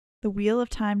The wheel of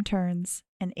time turns,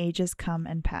 and ages come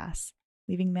and pass,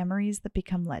 leaving memories that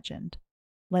become legend.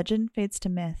 Legend fades to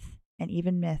myth, and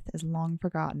even myth is long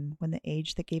forgotten when the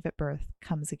age that gave it birth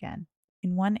comes again.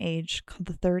 In one age, called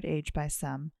the Third Age by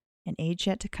some, an age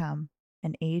yet to come,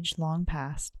 an age long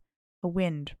past, a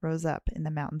wind rose up in the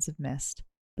mountains of mist.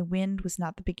 The wind was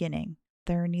not the beginning.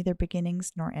 There are neither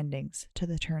beginnings nor endings to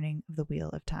the turning of the wheel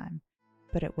of time,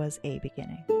 but it was a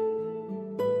beginning.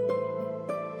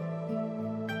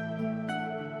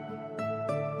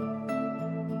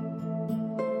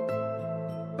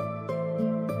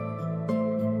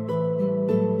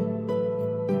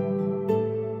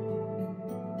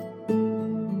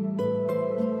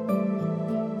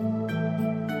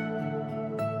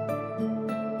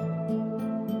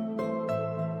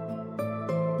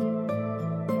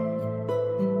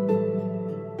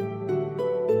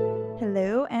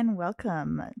 Hello and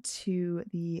welcome to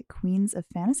the Queens of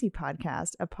Fantasy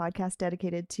podcast, a podcast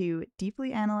dedicated to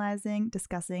deeply analyzing,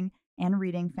 discussing, and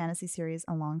reading fantasy series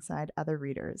alongside other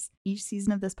readers. Each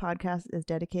season of this podcast is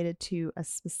dedicated to a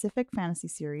specific fantasy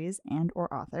series and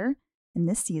or author. In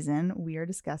this season, we are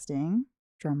discussing,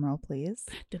 drumroll please,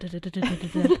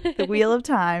 The Wheel of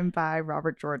Time by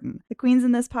Robert Jordan. The queens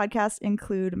in this podcast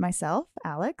include myself,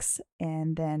 Alex,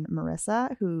 and then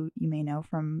Marissa, who you may know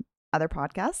from other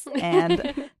podcasts,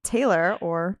 and Taylor,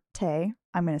 or Tay.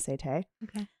 I'm going to say Tay.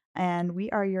 Okay. And we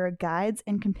are your guides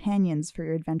and companions for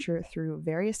your adventure through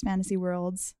various fantasy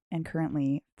worlds and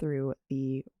currently through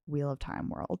the Wheel of Time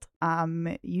world.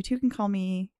 You two can call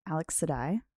me Alex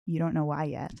Sedai. You don't know why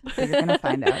yet, but you're going to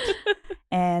find out.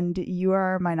 And you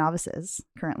are my novices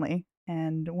currently.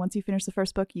 And once you finish the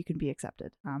first book, you can be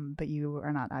accepted. But you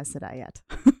are not Aes Sedai yet.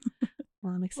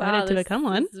 Well, I'm excited to become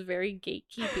one. This is very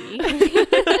gatekeepy.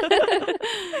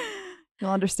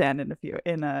 You'll understand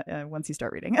once you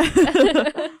start reading. Yeah,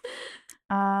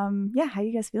 how are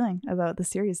you guys feeling about the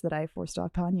series that I forced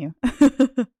upon you?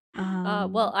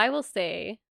 Well, I will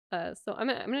say, so I'm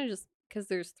gonna just, because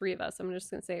there's three of us, I'm just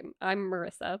gonna say I'm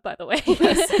Marissa, by the way.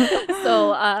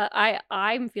 So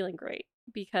I'm feeling great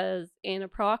because in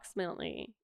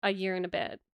approximately a year and a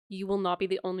bit, you will not be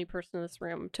the only person in this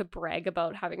room to brag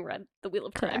about having read The Wheel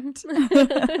of Time.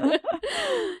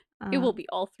 It will be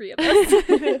all three of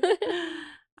us.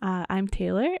 I'm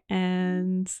Taylor,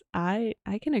 and I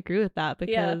can agree with that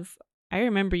because I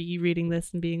remember you reading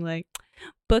this and being like,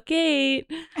 book 8,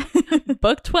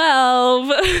 book 12,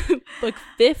 book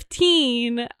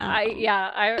 15.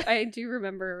 I do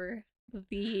remember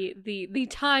the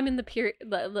time in the period,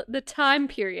 the time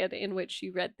period in which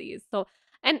you read these. So.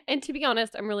 And to be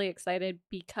honest, I'm really excited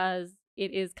because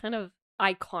it is kind of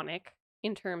iconic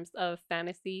in terms of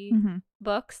fantasy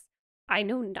books. I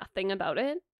know nothing about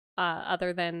it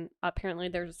other than apparently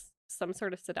there's some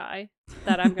sort of Sedai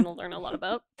that I'm going to learn a lot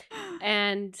about.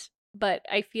 But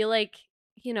I feel like,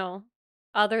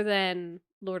 other than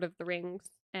Lord of the Rings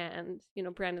and,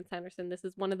 Brandon Sanderson, this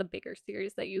is one of the bigger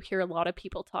series that you hear a lot of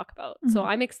people talk about. Mm-hmm. So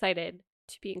I'm excited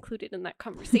to be included in that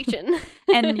conversation.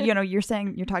 And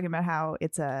you're talking about how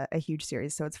it's a huge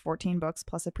series, so it's 14 books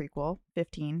plus a prequel,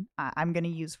 15. I'm going to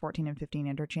use 14 and 15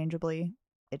 interchangeably,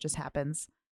 it just happens,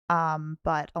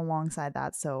 but alongside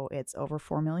that, so it's over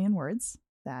 4 million words.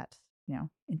 That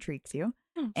intrigues you.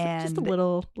 And just a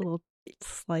little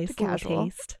slice, a casual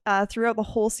taste. Throughout the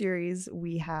whole series,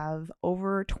 we have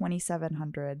over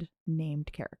 2,700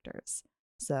 named characters.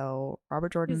 So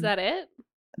Robert Jordan, is that it?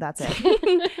 That's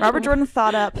it. Robert Jordan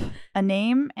thought up a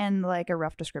name and like a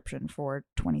rough description for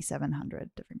 2,700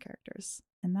 different characters.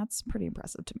 And that's pretty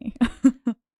impressive to me.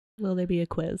 Will there be a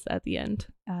quiz at the end?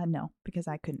 No, because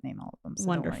I couldn't name all of them. So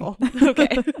wonderful. Okay.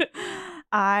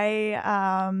 I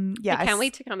can't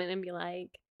wait to come in and be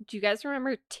like, do you guys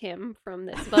remember Tim from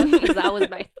this book? Because that was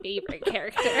my favorite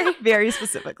character. Very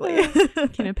specifically.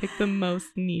 Can I pick the most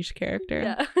niche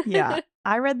character? Yeah.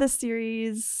 I read this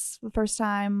series the first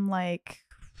time,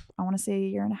 I want to say a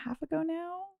year and a half ago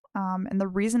now. And the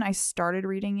reason I started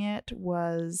reading it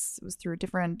was through a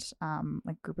different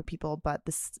group of people, but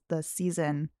the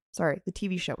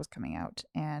TV show was coming out,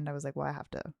 and I was like, well, I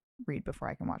have to read before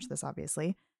I can watch this,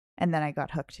 obviously. And then I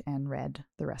got hooked and read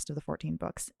the rest of the 14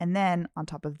 books. And then on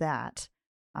top of that,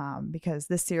 because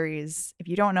this series, if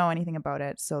you don't know anything about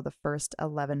it, so the first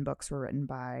 11 books were written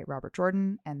by Robert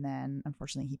Jordan, and then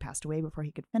unfortunately he passed away before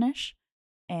he could finish.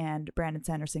 And Brandon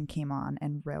Sanderson came on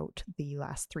and wrote the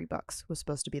last 3 books. Was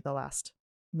supposed to be the last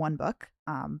one book,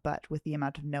 but with the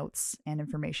amount of notes and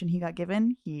information he got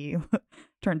given, he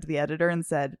turned to the editor and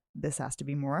said, this has to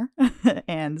be more.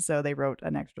 And so they wrote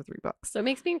an extra 3 books. So it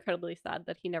makes me incredibly sad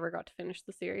that he never got to finish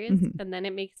the series. And then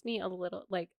it makes me a little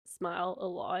smile a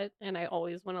lot, and I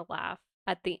always want to laugh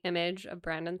at the image of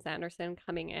Brandon Sanderson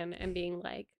coming in and being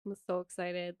like, I'm so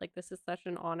excited, like this is such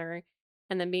an honor,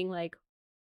 and then being like,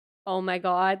 oh my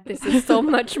god, this is so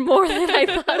much more than I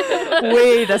thought it was.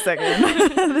 Wait a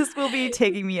second. This will be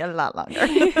taking me a lot longer.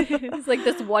 It's like,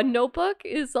 this one notebook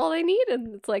is all I need,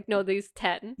 and it's like, no, these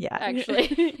 10. Yeah.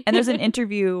 Actually. And there's an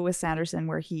interview with Sanderson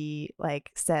where he like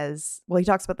says, well, he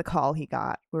talks about the call he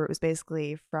got, where it was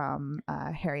basically from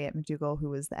Harriet McDougal, who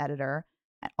was the editor,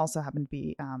 and also happened to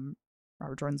be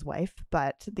Robert Jordan's wife,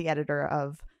 but the editor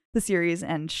of the series,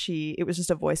 and it was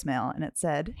just a voicemail, and it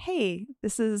said, hey,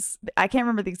 I can't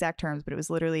remember the exact terms, but it was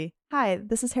literally, hi,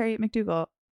 this is Harriet McDougal,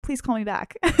 please call me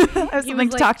back. I have something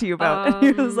to talk to you about.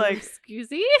 And he was like,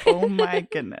 excuse me. oh my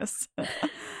goodness.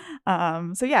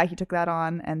 So yeah, he took that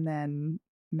on, and then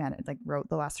wrote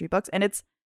the last 3 books, and it's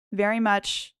very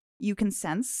much, you can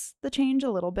sense the change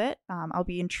a little bit. I'll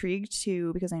be intrigued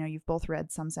because I know you've both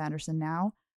read some Sanderson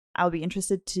now. I'll be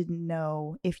interested to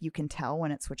know if you can tell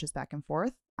when it switches back and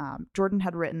forth. Jordan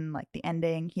had written like the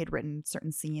ending. He had written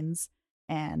certain scenes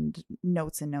and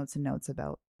notes and notes and notes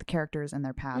about the characters and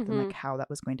their path and like how that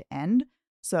was going to end.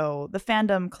 So the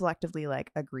fandom collectively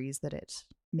like agrees that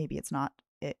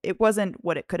it wasn't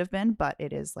what it could have been, but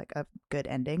it is like a good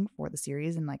ending for the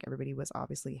series. And like everybody was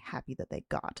obviously happy that they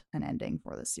got an ending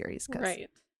for the series, because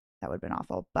that would have been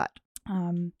awful. But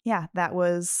yeah, that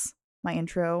was my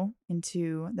intro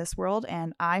into this world,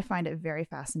 and I find it very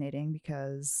fascinating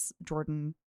because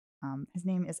Jordan, his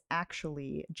name is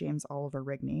actually James Oliver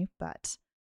Rigney, but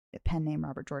a pen name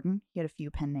Robert Jordan. He had a few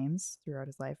pen names throughout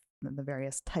his life, the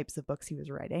various types of books he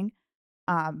was writing,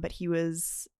 but he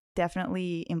was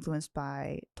definitely influenced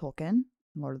by Tolkien,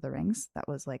 Lord of the Rings. That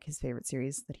was like his favorite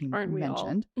series that he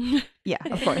mentioned. Yeah,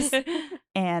 of course.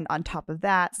 And on top of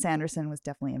that, Sanderson was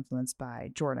definitely influenced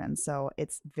by Jordan. So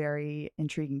it's very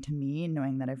intriguing to me,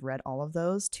 knowing that I've read all of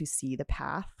those, to see the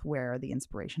path where the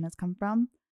inspiration has come from.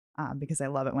 Because I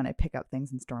love it when I pick up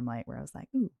things in Stormlight where I was like,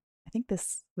 ooh, I think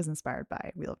this was inspired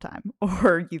by Wheel of Time.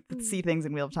 Or you see things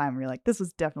in Wheel of Time where you're like, this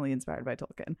was definitely inspired by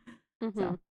Tolkien.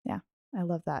 So yeah, I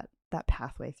love that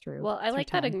pathway through. Well, I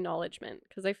like that acknowledgement,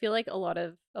 because I feel like a lot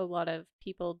of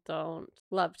people don't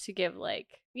love to give, like,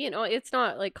 it's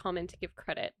not like common to give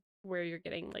credit where you're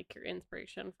getting like your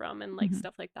inspiration from and like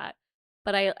stuff like that.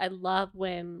 But I love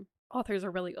when authors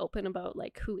are really open about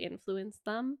like who influenced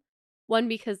them. One,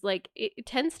 because like it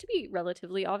tends to be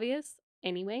relatively obvious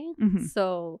anyway.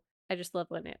 So I just love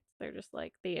when they're just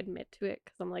like, they admit to it,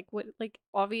 because I'm like, what, like,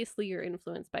 obviously you're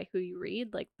influenced by who you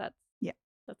read, like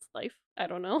that's life. I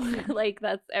don't know. Like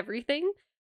that's everything.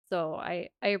 So I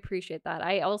appreciate that.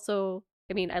 I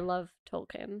love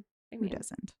Tolkien. I mean,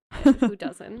 who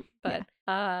doesn't?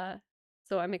 But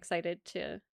so I'm excited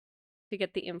to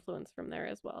get the influence from there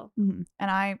as well. And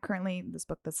I currently, this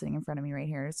book that's sitting in front of me right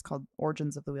here is called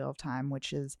Origins of the Wheel of Time,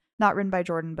 which is not written by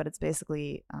Jordan, but it's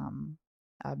basically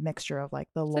a mixture of like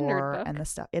the lore and the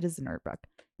stuff. It is a nerd book.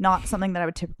 Not something that I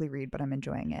would typically read, but I'm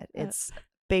enjoying it. It's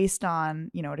based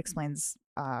on, it explains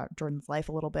Jordan's life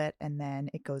a little bit, and then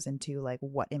it goes into like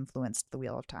what influenced the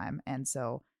Wheel of Time. And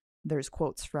so there's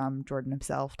quotes from Jordan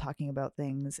himself talking about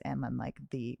things, and then like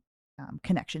the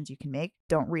connections you can make.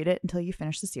 Don't read it until you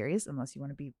finish the series, unless you want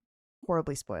to be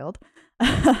horribly spoiled.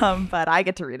 But I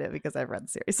get to read it because I've read the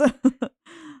series.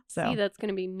 So see, that's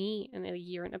gonna be me in a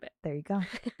year and a bit. There you go.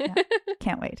 Yeah.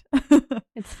 Can't wait.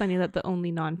 It's funny that the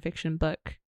only nonfiction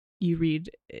book you read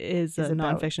is a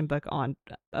nonfiction book on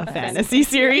a fantasy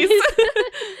series.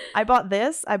 I bought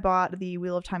the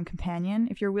Wheel of Time Companion.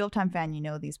 If you're a Wheel of Time fan, you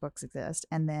know these books exist.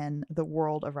 And then The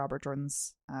World of Robert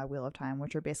Jordan's Wheel of Time,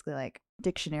 which are basically like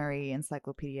dictionary,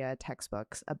 encyclopedia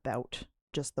textbooks about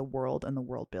just the world and the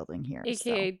world building here.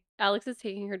 AKA Alex is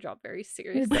taking her job very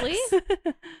seriously.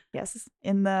 Yes.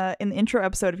 In the intro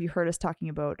episode, if you heard us talking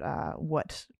about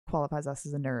what qualifies us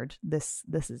as a nerd, this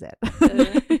is it.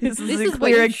 This is a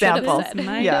clear example.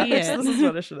 This is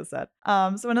what I should have said.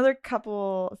 So another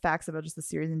couple facts about just the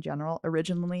series in general.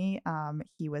 Originally,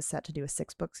 he was set to do a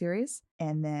 6-book series,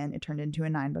 and then it turned into a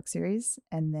 9-book series,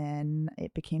 and then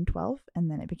it became 12,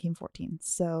 and then it became 14.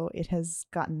 So it has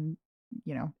gotten,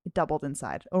 it doubled in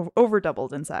size, over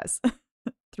doubled in size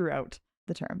throughout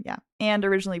the term. Yeah. And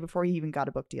originally, before he even got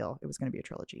a book deal, it was going to be a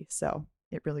trilogy. So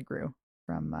it really grew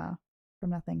from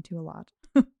nothing to a lot.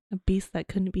 A beast that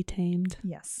couldn't be tamed.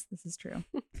 Yes, this is true.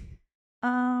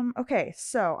 Okay,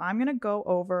 so I'm gonna go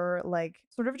over like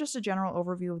sort of just a general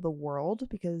overview of the world,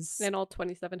 because and all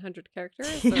 2,700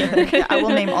 characters. Yeah, I will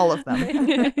name all of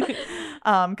them.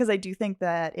 Because I do think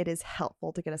that it is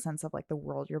helpful to get a sense of like the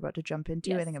world you're about to jump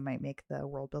into. Yes. I think it might make the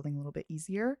world building a little bit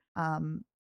easier.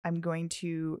 I'm going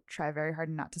to try very hard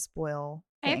not to spoil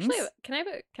things. Can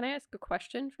I ask a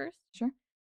question first? Sure.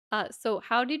 So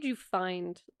how did you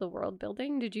find the world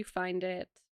building? Did you find it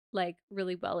like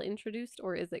really well introduced,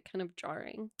 or is it kind of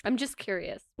jarring? I'm just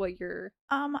curious what your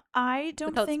I don't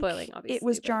without think spoiling, it obviously,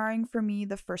 was but- jarring for me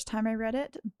the first time I read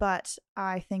it, but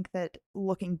I think that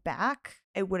looking back,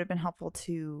 it would have been helpful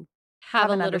to have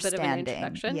a an little bit of an understanding.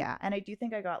 introduction. Yeah, and I do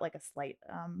think I got like a slight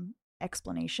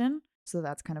explanation. So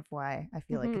that's kind of why I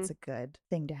feel like it's a good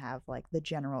thing to have like the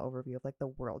general overview of like the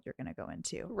world you're going to go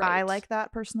into. I Right. like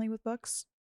that personally with books.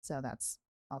 So that's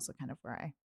also kind of where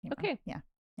I came from. Okay.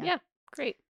 Yeah.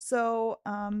 Great. So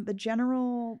the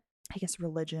general, I guess,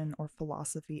 religion or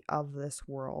philosophy of this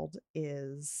world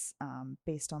is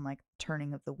based on like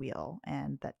turning of the wheel,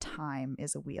 and that time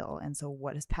is a wheel, and so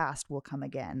what is past will come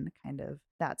again. Kind of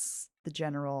that's the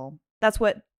general. That's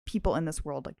what people in this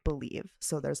world like believe.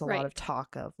 So there's a lot of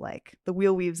talk of like the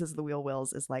wheel weaves as the wheel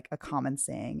wills is like a common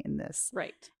saying in this.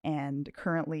 Right. And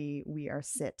currently we are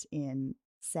set in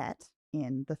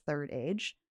the third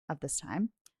age of this time.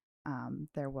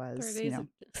 There was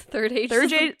third age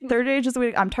is the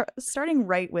way I'm starting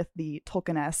right with the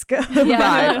Tolkien-esque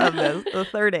vibe of the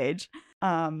third age.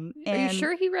 Are you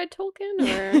sure he read Tolkien,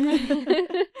 or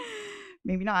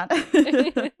maybe not?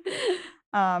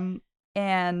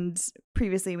 And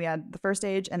previously we had the first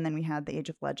age, and then we had the Age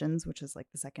of Legends, which is like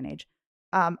the second age.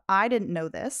 I didn't know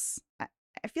this.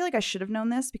 I feel like I should have known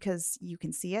this because you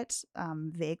can see it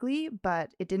vaguely,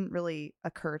 but it didn't really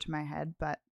occur to my head.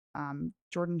 But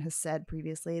Jordan has said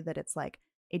previously that it's like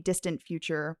a distant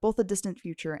future, both a distant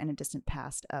future and a distant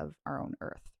past of our own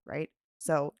Earth, right?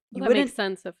 So you wouldn't make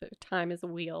sense if time is a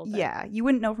wheel. Then. Yeah, you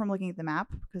wouldn't know from looking at the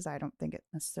map because I don't think it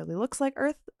necessarily looks like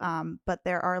Earth. But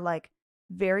there are like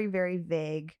very, very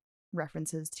vague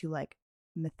references to like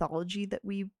mythology that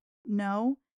we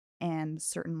know and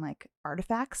certain like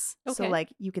artifacts. Okay. So like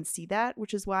you can see that,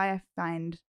 which is why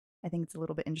I think it's a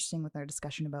little bit interesting with our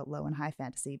discussion about low and high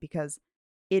fantasy, because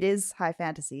it is high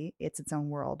fantasy, it's its own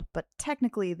world, but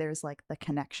technically there's like the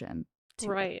connection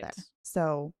to it there.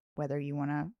 So whether you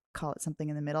want to call it something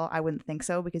in the middle, I wouldn't think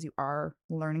so, because you are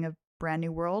learning a brand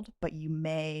new world, but you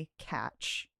may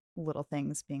catch little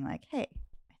things being like, hey,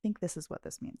 I think this is what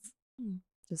this means.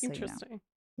 Just so you know.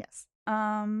 Yes.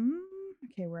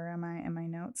 Okay, where am I in my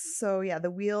notes? So yeah, the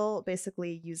wheel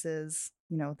basically uses,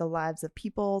 the lives of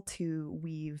people to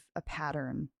weave a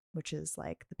pattern, which is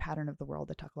like the pattern of the world.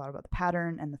 They talk a lot about the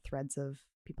pattern and the threads of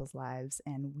people's lives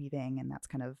and weaving, and that's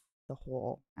kind of the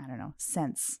whole,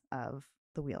 sense of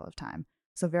the Wheel of Time.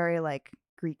 So very like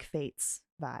Greek fates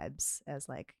vibes as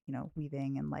like,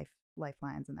 weaving and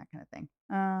lifelines and that kind of thing.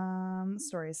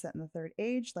 Story is set in the third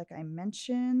age, like I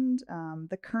mentioned.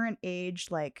 The current age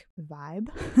like vibe,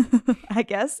 I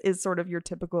guess, is sort of your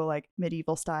typical like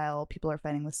medieval style. People are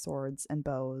fighting with swords and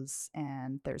bows,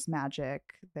 and there's magic.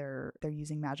 They're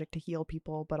using magic to heal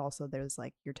people, but also there's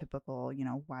like your typical,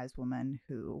 wise woman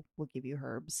who will give you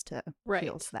herbs to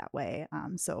heal that way.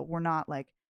 So we're not like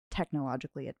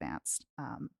technologically advanced,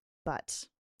 but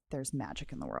there's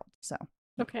magic in the world. So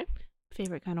okay.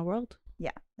 Favorite kind of world.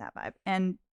 Yeah, that vibe.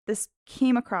 And this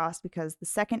came across because the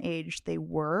second age, they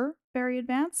were very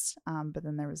advanced, but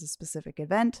then there was a specific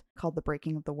event called the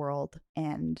Breaking of the World,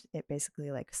 and it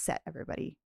basically like set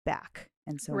everybody back.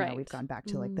 And so now we've gone back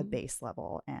to like the base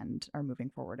level and are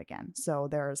moving forward again. So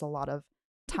there's a lot of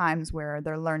times where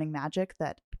they're learning magic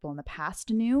that people in the past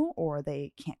knew, or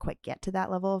they can't quite get to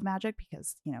that level of magic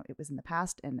because, it was in the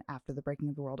past, and after the Breaking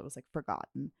of the World, it was like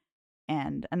forgotten.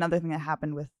 And another thing that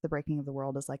happened with the Breaking of the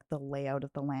World is like the layout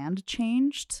of the land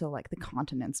changed. So like the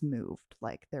continents moved.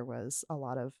 Like there was a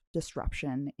lot of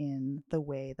disruption in the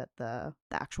way that the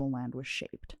actual land was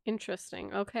shaped.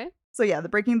 Interesting. Okay. So yeah, the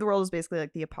Breaking of the World is basically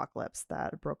like the apocalypse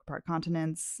that broke apart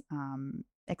continents,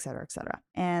 et cetera, et cetera.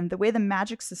 And the way the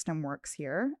magic system works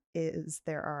here is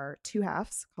there are two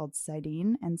halves called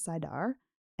Saidin and Saidar.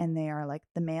 And they are like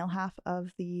the male half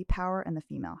of the power and the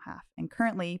female half. And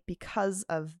currently, because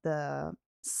of the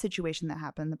situation that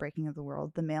happened, the Breaking of the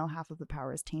World, the male half of the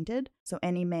power is tainted. So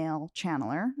any male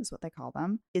channeler, is what they call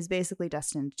them, is basically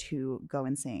destined to go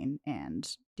insane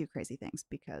and do crazy things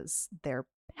because their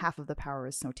half of the power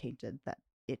is so tainted that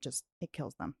it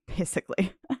kills them,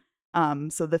 basically.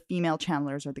 So the female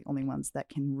channelers are the only ones that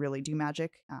can really do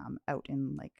magic out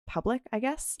in like public, I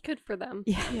guess. Good for them.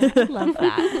 Yeah, love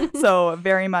that. So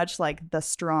very much like the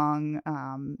strong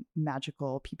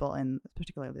magical people in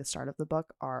particularly the start of the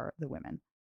book are the women.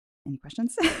 Any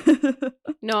questions?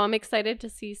 No, I'm excited to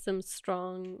see some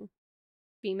strong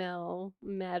female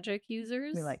magic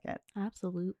users. We like it.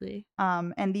 Absolutely.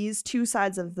 And these two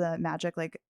sides of the magic,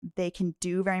 like They can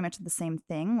do very much the same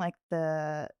thing. Like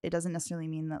it doesn't necessarily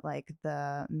mean that like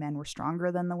the men were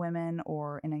stronger than the women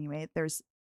or in any way. There's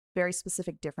very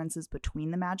specific differences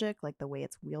between the magic, like the way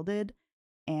it's wielded,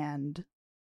 and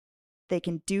they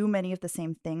can do many of the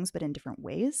same things but in different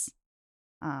ways.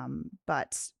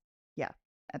 But yeah,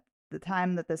 at the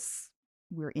time that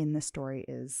we're in this story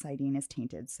is Saidin is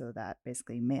tainted, so that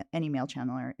basically any male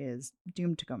channeler is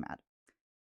doomed to go mad.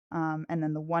 And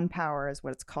then the one power is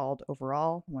what it's called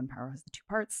overall. One power has the two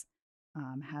parts,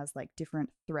 has like different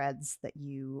threads that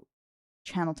you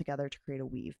channel together to create a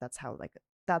weave.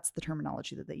 That's the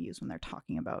terminology that they use when they're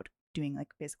talking about doing like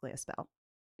basically a spell.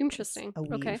 Interesting. A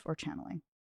weave or channeling.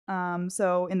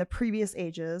 So in the previous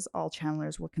ages, all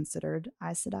channelers were considered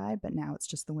Aes Sedai, but now it's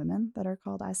just the women that are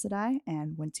called Aes Sedai.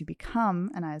 And once you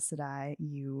become an Aes Sedai,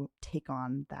 you take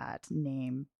on that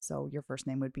name. So your first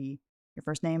name would be your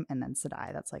first name and then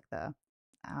Sedai. That's like the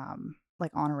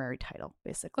like honorary title,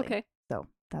 basically. Okay. So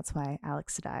that's why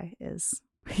Alex Sedai is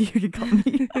what you can call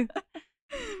me.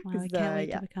 Wow, I can't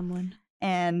wait to become one.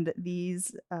 And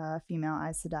these female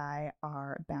Aes Sedai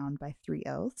are bound by 3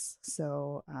 oaths.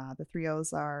 So the 3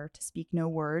 oaths are to speak no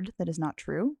word that is not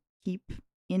true. Keep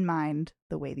in mind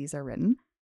the way these are written.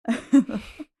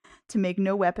 To make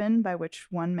no weapon by which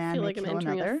one man may kill another. I feel like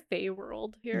I'm entering a Fey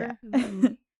world here. Yeah.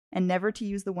 And never to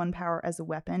use the one power as a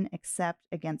weapon except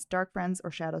against dark friends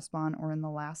or shadow spawn or in the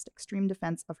last extreme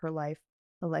defense of her life,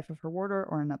 the life of her warder,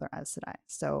 or another Aes Sedai.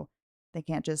 So they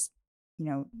can't just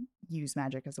use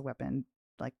magic as a weapon,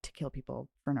 like to kill people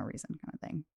for no reason kind of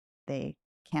thing. They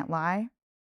can't lie,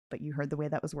 but you heard the way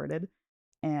that was worded,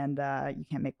 and you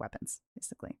can't make weapons,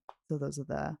 basically. So those are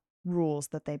the rules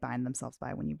that they bind themselves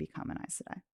by when you become an Aes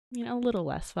Sedai. A little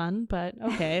less fun, but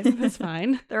okay, that's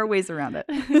fine. There are ways around it.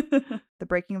 The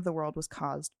breaking of the world was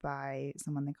caused by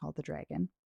someone they called the dragon.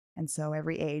 And so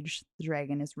every age, the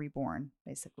dragon is reborn,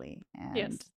 basically. And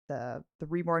yes. the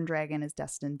reborn dragon is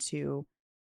destined to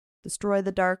destroy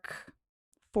the dark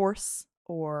force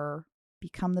or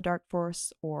become the dark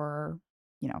force, or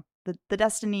the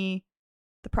destiny,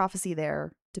 the prophecy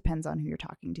there depends on who you're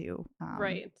talking to.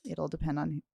 Right. It'll depend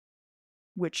on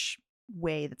which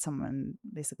way that someone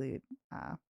basically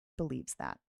believes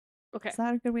that. Okay. Is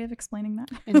that a good way of explaining that?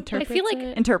 I feel like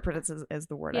interprets is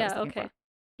the word I was looking for.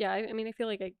 Yeah, I mean, I feel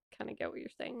like I kind of get what you're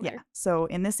saying there. Yeah. So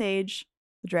in this age,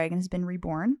 the dragon has been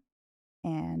reborn,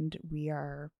 and we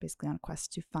are basically on a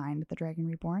quest to find the dragon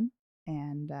reborn,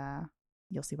 and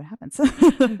you'll see what happens.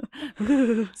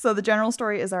 So the general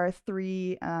story is our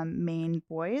 3 main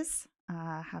boys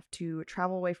have to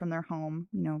travel away from their home,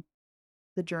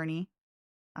 the journey,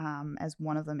 as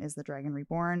one of them is the dragon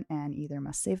reborn and either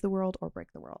must save the world or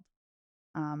break the world.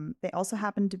 They also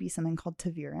happen to be something called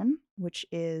ta'veren, which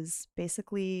is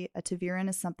basically a ta'veren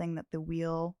is something that the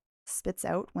wheel spits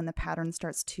out when the pattern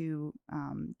starts to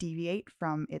deviate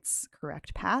from its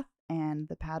correct path, and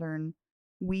the pattern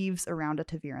weaves around a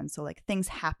ta'veren. So like things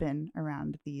happen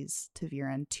around these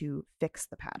ta'veren to fix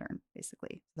the pattern,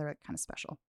 basically. They're kind of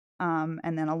special.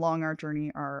 And then along our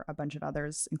journey are a bunch of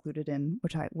others included in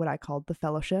what I called the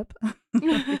fellowship,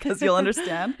 because you'll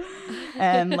understand.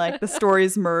 And like the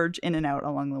stories merge in and out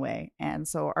along the way. And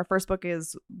so our first book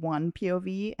is one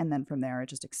POV, and then from there it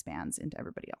just expands into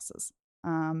everybody else's.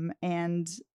 And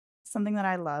something that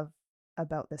I love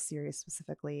about this series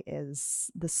specifically is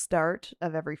the start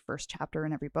of every first chapter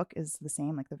in every book is the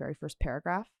same. Like the very first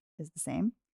paragraph is the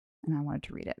same. And I wanted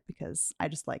to read it because I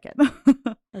just like it.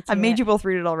 I've made you both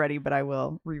read it already, but I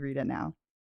will reread it now.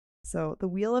 So the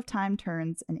wheel of time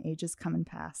turns and ages come and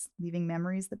pass, leaving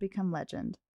memories that become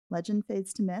legend. Legend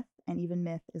fades to myth, and even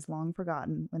myth is long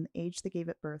forgotten when the age that gave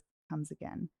it birth comes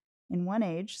again. In one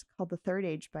age, called the third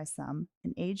age by some,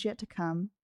 an age yet to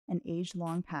come, an age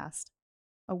long past,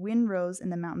 a wind rose in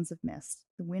the mountains of mist.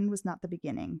 The wind was not the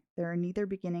beginning. There are neither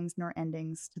beginnings nor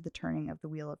endings to the turning of the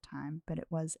wheel of time, but it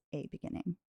was a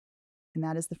beginning. And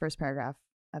that is the first paragraph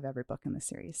of every book in the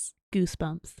series.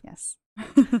 Goosebumps. Yes.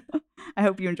 I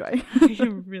hope you enjoy.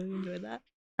 You really enjoyed that.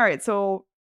 All right. So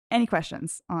any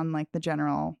questions on like the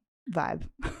general vibe?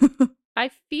 I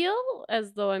feel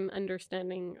as though I'm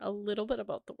understanding a little bit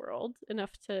about the world,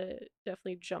 enough to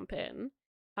definitely jump in.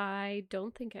 I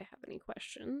don't think I have any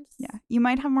questions. Yeah. You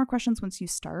might have more questions once you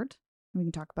start. We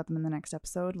can talk about them in the next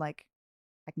episode. Like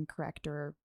I can correct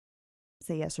or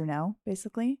say yes or no,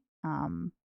 basically.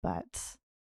 But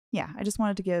yeah, I just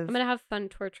wanted to give... I'm going to have fun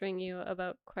torturing you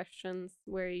about questions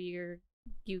where you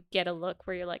get a look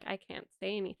where you're like, I can't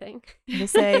say anything. They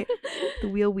say the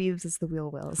wheel weaves as the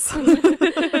wheel wills.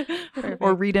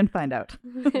 Or read and find out.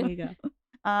 There you go.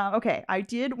 Okay, I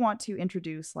did want to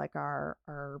introduce like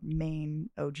our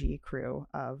main OG crew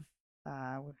of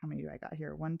how many do I got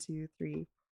here? 1, 2, 3,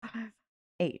 5,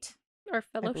 8. Our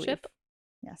I believe. fellowship.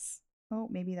 Yes. Oh,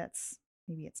 maybe it's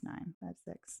 9, 5,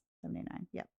 6, 7, 8, 9.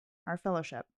 Yep. Our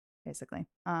fellowship, basically.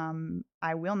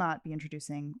 I will not be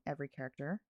introducing every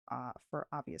character for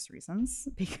obvious reasons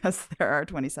because there are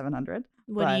 2,700.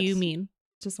 What do you mean?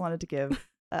 Just wanted to give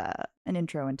an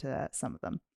intro into some of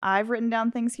them. I've written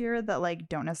down things here that like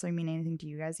don't necessarily mean anything to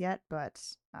you guys yet, but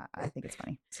I think it's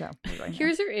funny. So we're going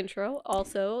Here's your intro.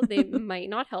 Also, they might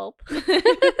not help.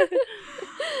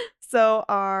 So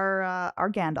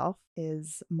our Gandalf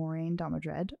is Moraine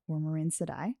Damodred, or Moraine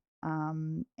Sedai.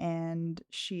 And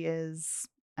she is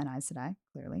an Aes Sedai,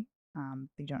 clearly.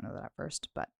 You don't know that at first,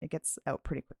 but it gets out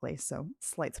pretty quickly, so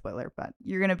slight spoiler, but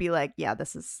you're gonna be like, yeah,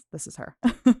 this is her.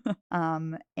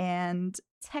 And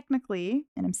technically,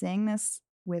 and I'm saying this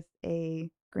with a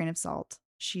grain of salt,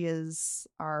 she is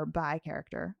our bi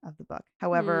character of the book.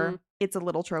 However, it's a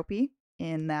little tropey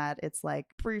in that it's like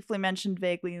briefly mentioned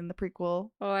vaguely in the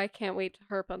prequel. Oh, I can't wait to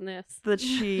harp on this. That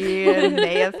she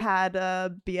may have had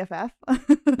a BFF.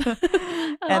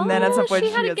 And then at some point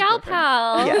she had a gal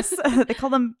pal. Yes. They call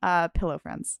them pillow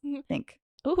friends, I think.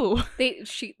 Ooh. They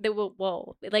will,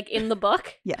 whoa. Like in the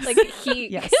book? Yes. Like he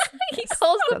Yes. he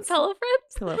calls them That's pillow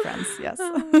friends? Pillow friends, yes.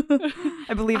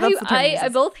 I believe that's the term. I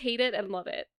both hate it and love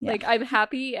it. Yeah. Like I'm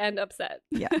happy and upset.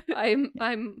 Yeah.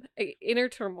 I'm inner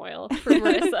turmoil for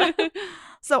Marissa.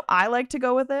 So I like to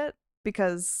go with it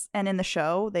because, and in the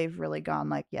show, they've really gone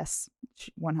like, yes,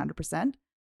 100%.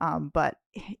 But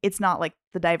it's not like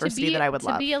the diversity that I would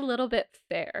love. To be a little bit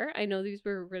fair, I know these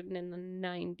were written in the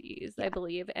 90s, I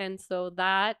believe. And so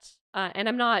that, and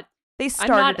I'm not. They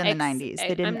started in the 90s. They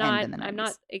didn't end in the 90s. I'm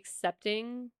not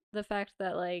accepting the fact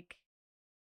that like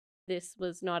this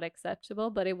was not acceptable,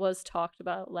 but it was talked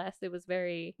about less. It was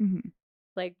very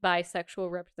like bisexual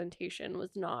representation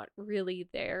was not really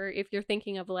there. If you're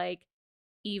thinking of like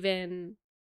even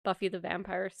Buffy the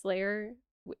Vampire Slayer,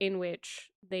 in which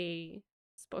they,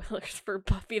 spoilers for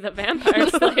Buffy the Vampire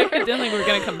Slayer. I didn't think we were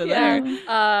gonna come to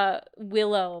there.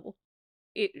 Willow,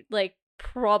 it like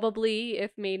probably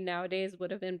if made nowadays would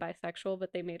have been bisexual,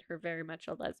 but they made her very much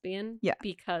a lesbian. Yeah.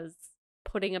 Because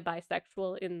putting a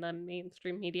bisexual in the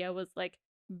mainstream media was like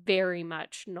very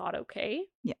much not okay.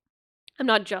 Yeah. I'm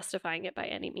not justifying it by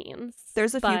any means.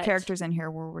 There's a few characters in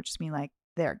here where we're just being like,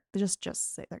 they're just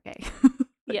say they're gay.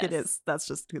 Like it is. That's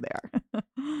just who they are.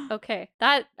 Okay.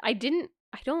 That I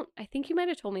think you might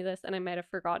have told me this and I might have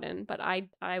forgotten, but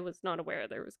I was not aware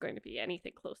there was going to be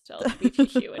anything close to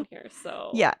LGBTQ in here.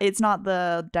 So yeah, it's not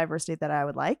the diversity that I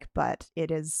would like, but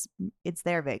it's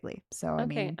there vaguely. So I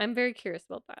mean, I'm very curious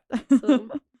about that. So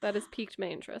that has piqued my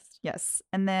interest. Yes.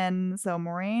 And then so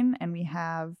Moraine, and we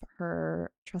have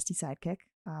her trusty sidekick,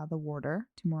 the warder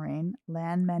to Moraine,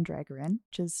 Lan Mandragoran,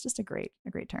 which is just a great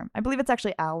term. I believe it's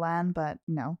actually Al Lan, but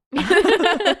no.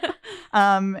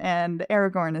 And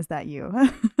Aragorn, is that you?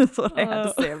 That's what I had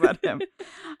to say about him.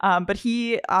 But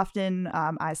he often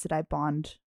Aes Sedai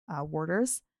bond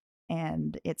warders,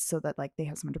 and it's so that like they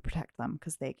have someone to protect them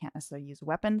because they can't necessarily use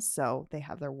weapons, so they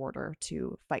have their warder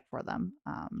to fight for them.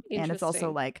 And it's also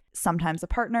like sometimes a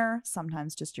partner,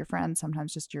 sometimes just your friend,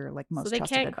 sometimes just your like most trusted advisor.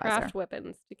 So they can't craft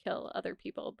weapons to kill other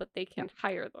people, but they can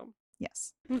hire them.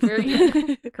 Yes.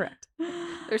 Very correct.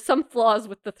 There's some flaws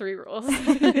with the 3 rules.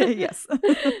 Yes.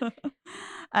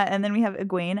 And then we have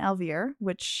Egwene Alvier,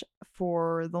 which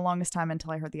for the longest time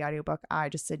until I heard the audiobook, I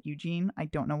just said Eugene. I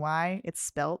don't know why. It's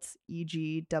spelt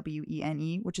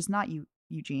Egwene, which is not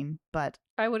Eugene, but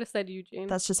I would have said Eugene.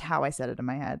 That's just how I said it in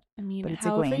my head. I mean, but it's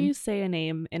however Egwene. You say a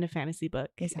name in a fantasy book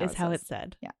is how it's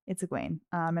said. Yeah, it's Egwene.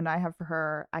 And I have for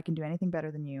her, I can do anything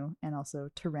better than you, and also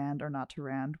Tyrande or not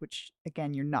Tyrande, which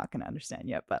again, you're not going to understand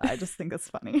yet, but I just think it's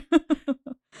funny.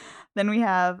 Then we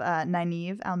have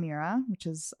Nynaeve Almira, which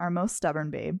is our most stubborn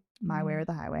babe, my way or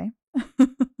the highway.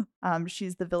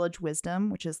 She's the village wisdom,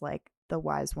 which is like the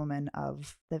wise woman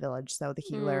of the village. So the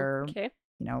healer, you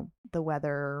know, the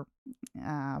weather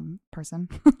person.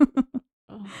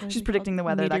 She's predicting the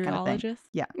weather, that kind of thing.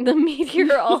 Yeah. The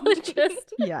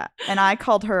meteorologist. Yeah. And I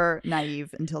called her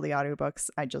Naive until the audiobooks.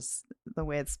 The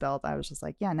way it's spelled, I was just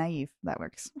like, yeah, naive. That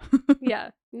works. Yeah.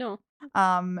 No.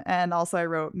 And also I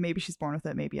wrote, maybe she's born with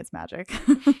it, maybe it's magic.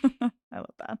 I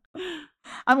love that.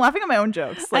 I'm laughing at my own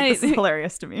jokes. Like, this is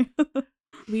hilarious to me.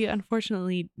 We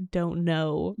unfortunately don't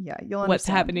know you'll what's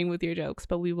happening with your jokes,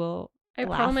 but we will I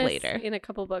laugh promise later. In a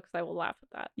couple books I will laugh at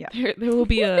that. Yeah. There will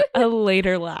be a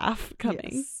later laugh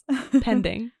coming. Yes.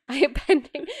 Pending.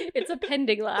 It's a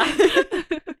pending laugh.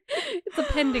 It's a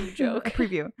pending joke. A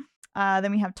preview.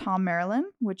 Then we have Tom Marilyn,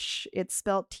 which it's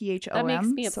spelled Thom. That makes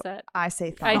me upset. So I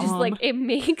say Thom. I just like, it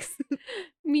makes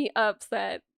me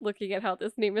upset looking at how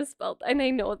this name is spelled, and I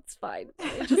know it's fine.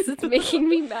 It's making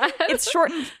me mad. It's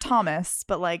shortened Thomas,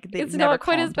 but like it's never not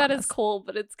quite call as him bad Thomas. as Cole,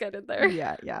 but it's good in there.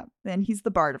 Yeah. And he's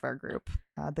the bard of our group,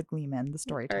 the Gleeman, the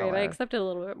storyteller. All right, I accept it a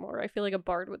little bit more. I feel like a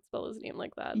bard would spell his name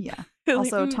like that. Yeah.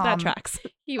 Also, Tom. That tracks.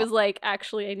 He was like,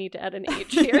 actually, I need to add an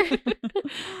H here.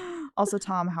 Also,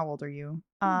 Tom, how old are you?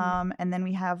 And then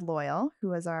we have Loyal,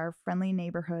 who is our friendly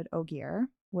neighborhood Ogier,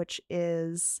 which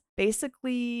is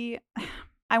basically,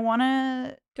 I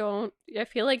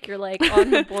feel like you're like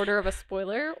on the border of a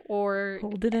spoiler, or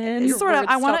Hold it in. Your sort of, word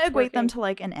I want to stopped equate them working. to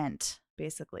like an Ent,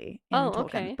 basically. In Oh, Tolkien,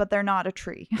 okay. but they're not a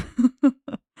tree.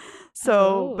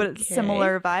 So, but it's Okay.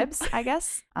 similar vibes, I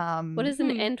guess. what is an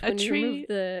Ent a when you tree, remove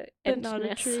the but not a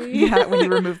Entness? tree. Yeah, when you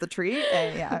remove the tree,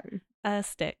 yeah, A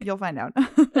stick. you'll find out.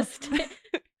 A stick.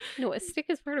 No, a stick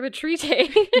is part of a treaty.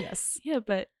 Yes. Yeah,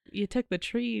 but you took the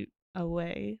tree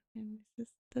away. And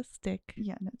it's just a stick.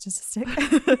 Yeah, no, just a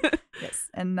stick. Yes,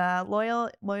 and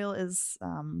Loyal is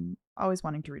always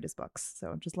wanting to read his books,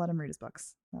 so just let him read his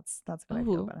books. That's what I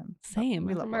feel Ooh, about him. But same.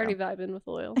 We love I'm already Loyal. vibing with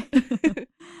Loyal.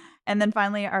 And then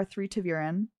finally, our 3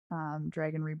 Taviran,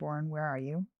 Dragon Reborn. Where are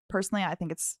you? Personally, I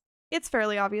think it's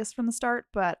fairly obvious from the start,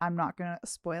 but I'm not gonna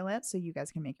spoil it, so you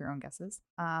guys can make your own guesses.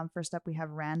 First up, we have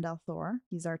Rand al'Thor.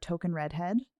 He's our token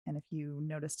redhead, and if you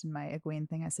noticed in my Egwene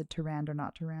thing, I said to Rand or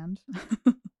not to Rand.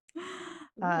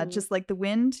 Ooh. Just like the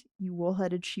wind, you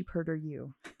wool-headed sheepherder,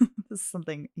 you. This is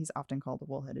something he's often called, a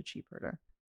wool-headed sheepherder.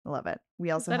 I love it. We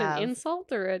Is also that have an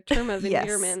insult or a term of yes,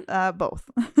 endearment? both,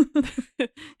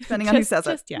 depending on who says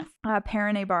it. Just yes.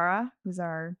 Perrin Aybara, who's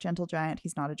our gentle giant.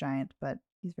 He's not a giant, but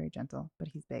he's very gentle, but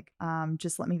he's big.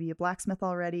 Just let me be a blacksmith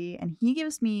already. And he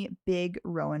gives me big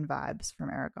Rowan vibes from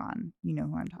Aragon. You know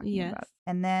who I'm talking Yes. about.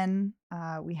 And then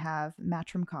we have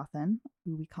Matrim Cawthon,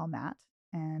 who we call Matt.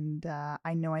 And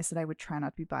I know I said I would try not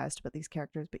to be biased about these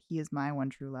characters, but he is my one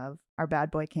true love, our bad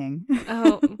boy king.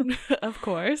 Oh, of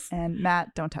course. And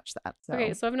Matt, don't touch that. So.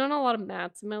 Okay, so I've known a lot of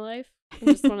Matts in my life. I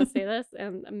just want to say this,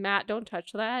 and Matt, don't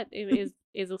touch that. It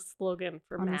is a slogan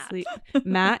for Honestly,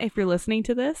 Matt, if you're listening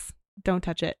to this, don't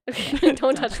touch it. Matt.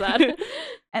 Don't touch that.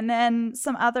 And then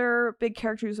some other big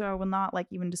characters I will not like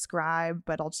even describe,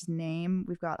 but I'll just name.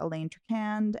 We've got Elaine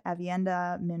Tricand,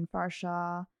 Avienda, Min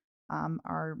Farshaw,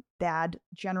 our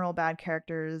general bad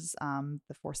characters,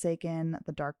 the Forsaken,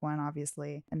 the Dark One,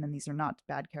 obviously. And then these are not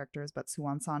bad characters, but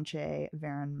Suan Sanche,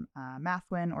 Varen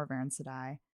Mathwin, or Varen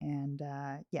Sedai. And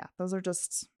yeah, those are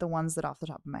just the ones that off the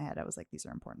top of my head, I was like, these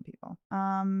are important people.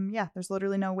 Yeah, there's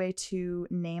literally no way to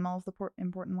name all of the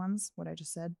important ones, what I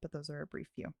just said, but those are a brief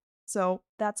few. So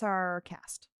that's our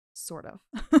cast, sort of.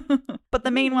 But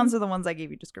the main ones are the ones I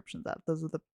gave you descriptions of. Those are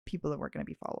the people that we're going to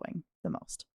be following the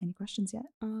most. Any questions yet?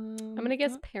 I'm gonna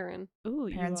guess Perrin. Ooh,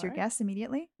 Parents, your guess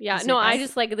immediately? Yeah, Is no, your I guess?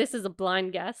 just like this is a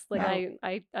blind guess. Like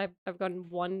No. I've gotten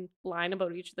one line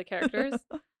about each of the characters.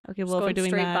 Okay, Just well, if we're going doing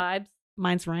straight that, vibes.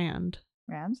 mine's Rand.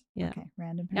 Rand? Yeah. Okay,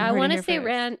 Rand and Yeah, I Perrin. want to your say favorites.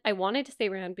 Rand. I wanted to say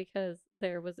Rand because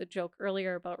there was a joke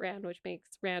earlier about Rand, which makes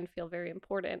Rand feel very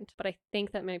important. But I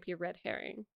think that might be a red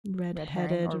herring.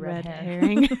 Red-headed, or red red hair.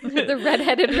 herring. The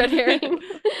red-headed red herring.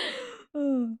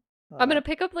 Oh, I'm gonna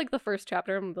pick up like the first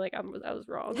chapter and be like, I was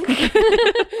wrong.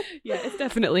 Yeah, it's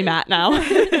definitely Matt now.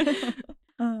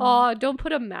 Oh, don't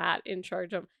put a Matt in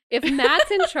charge of. If Matt's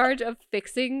in charge of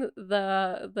fixing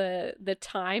the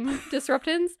time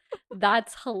disruptions,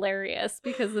 that's hilarious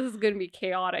because this is going to be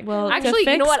chaotic. Well, to actually,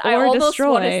 you know fix what? I or almost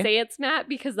want to destroy. say it's Matt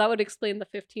because that would explain the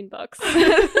 15 books.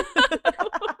 God.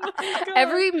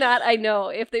 Every Matt I know,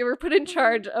 if they were put in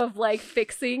charge of like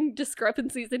fixing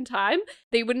discrepancies in time,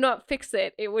 they would not fix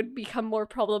it. It would become more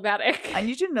problematic. I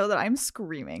need you to know that I'm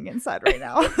screaming inside right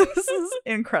now. This is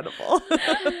incredible.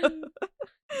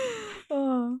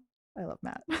 Oh, I love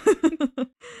Matt.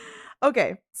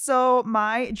 Okay, so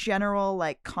my general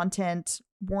like content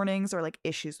warnings or like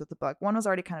issues with the book. One was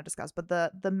already kind of discussed, but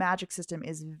the magic system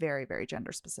is very, very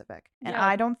gender specific. And Yeah.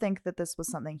 I don't think that this was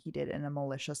something he did in a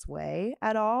malicious way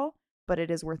at all, but it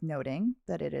is worth noting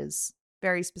that it is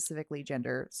very specifically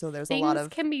gender. So there's Things a lot of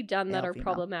can be done that male, are female.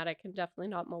 problematic and definitely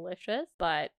not malicious,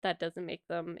 but that doesn't make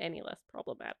them any less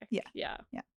problematic. Yeah. Yeah.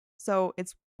 so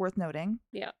it's worth noting.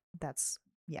 Yeah. That's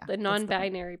The that's point.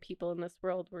 non-binary people in this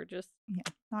world were just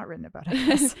Not written about it. I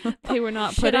guess. They were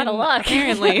not shit put out in, of luck.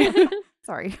 apparently.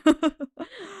 Sorry.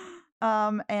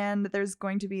 And there's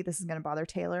going to be, this is going to bother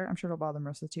Taylor. I'm sure it'll bother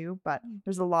Marissa too, but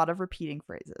there's a lot of repeating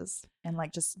phrases and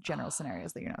like just general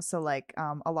scenarios that you know. So like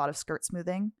a lot of skirt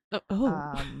smoothing,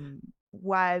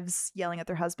 wives yelling at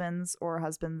their husbands or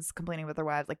husbands complaining with their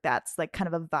wives. Like that's like kind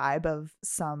of a vibe of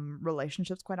some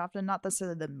relationships quite often, not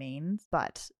necessarily the main,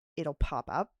 but it'll pop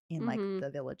up in like Mhm. the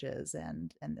villages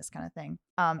and this kind of thing.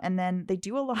 And then they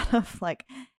do a lot of like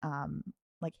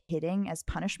hitting as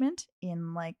punishment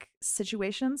in like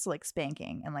situations, so, like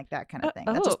spanking and like that kind of thing.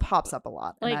 That just pops up a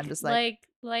lot, and I'm just like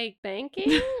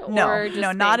banking no, or just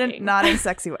no, spanking? not in a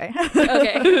sexy way.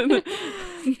 Okay.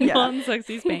 Yeah.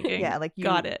 Non-sexy spanking. Yeah, like you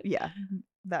got it. Yeah,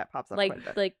 that pops up like quite a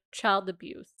bit. like child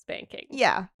abuse spanking.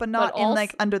 Yeah, but not in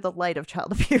like under the light of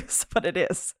child abuse, but it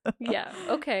is. Yeah.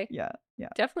 Okay. Yeah.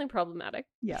 Definitely problematic.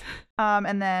 Yeah.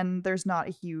 And then there's not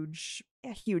a huge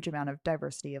amount of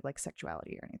diversity of like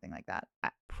sexuality or anything like that.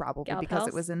 Probably Gal because pals?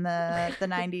 it was in the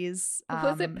 90s.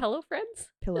 Was it Pillow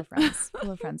Friends? Pillow Friends?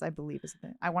 Pillow Friends, I believe, is a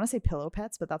thing. I want to say Pillow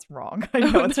Pets, but that's wrong. I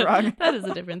know it's wrong. That is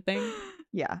a different thing.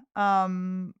 Yeah.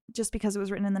 Just because it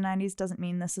was written in the 90s doesn't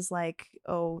mean this is like,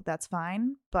 oh, that's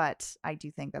fine. But I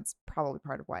do think that's probably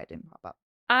part of why it didn't pop up.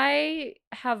 I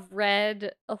have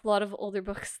read a lot of older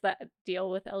books that deal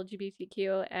with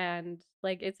LGBTQ, and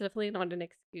like it's definitely not an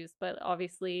excuse, but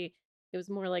obviously it was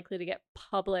more likely to get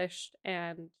published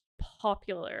and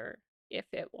popular if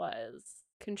it was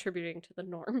contributing to the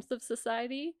norms of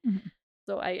society. Mm-hmm.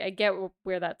 So I get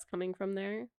where that's coming from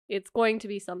there. It's going to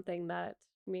be something that,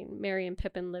 I mean, Merry and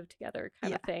Pippin live together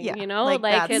kind of thing, you know?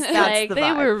 Like it's that's like the they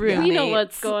vibe. were Yeah. we know roommates.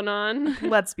 what's going on.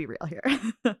 Let's be real here.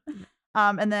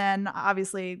 And then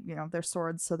obviously, there's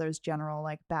swords, so there's general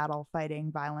like battle,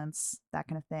 fighting, violence, that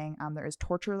kind of thing. There is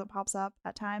torture that pops up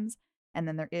at times, and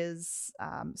then there is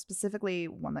specifically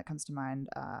one that comes to mind,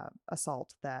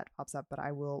 assault that pops up. But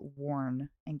I will warn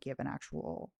and give an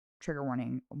actual trigger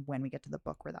warning when we get to the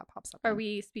book where that pops up. Are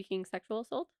we speaking sexual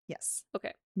assault? Yes.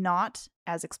 Okay. Not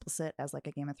as explicit as like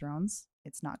a Game of Thrones.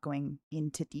 It's not going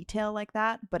into detail like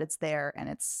that, but it's there, and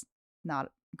it's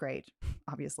not great,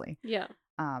 obviously. Yeah.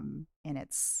 And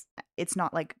it's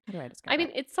not like, how do I describe I mean,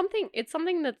 it? it's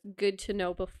something that's good to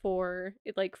know before,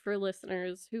 like for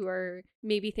listeners who are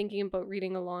maybe thinking about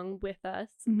reading along with us,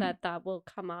 Mhm. that will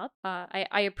come up.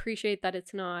 I appreciate that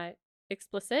it's not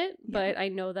explicit, but I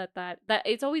know that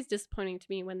it's always disappointing to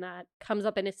me when that comes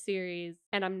up in a series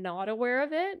and I'm not aware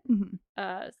of it. Mhm.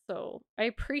 So I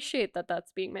appreciate that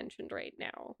that's being mentioned right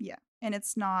now. Yeah. And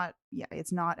it's not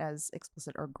as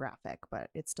explicit or graphic, but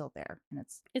it's still there, and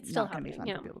it's still not going to be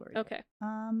happening. fun for people to read. Okay.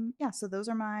 Yeah, so those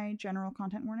are my general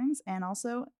content warnings. And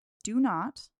also, do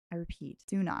not, I repeat,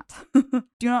 do not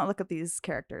look up these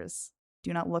characters.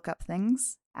 Do not look up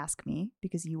things. Ask me,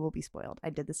 because you will be spoiled. I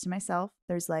did this to myself.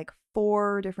 There's like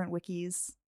 4 different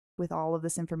wikis with all of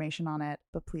this information on it,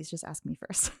 but please just ask me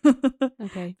first.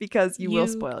 Okay. Because you will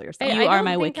spoil yourself. You I are don't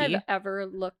my think wiki. I've ever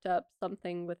looked up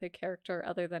something with a character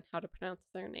other than how to pronounce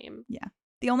their name. Yeah.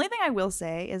 The only thing I will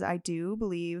say is I do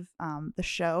believe the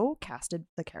show casted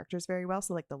the characters very well.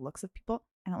 So like the looks of people,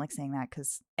 I don't like saying that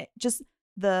because just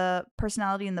the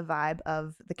personality and the vibe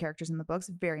of the characters in the books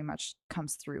very much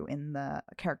comes through in the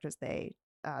characters the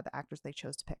actors they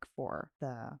chose to pick for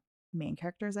the main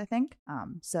characters, I think.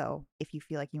 So if you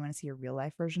feel like you want to see a real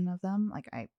life version of them, like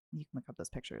you can look up those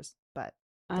pictures, but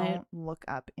don't look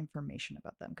up information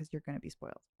about them because you're going to be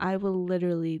spoiled. I will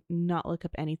literally not look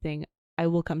up anything. I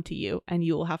will come to you, and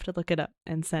you will have to look it up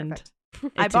and send Perfect.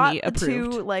 it I to bought me the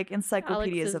approved. 2 like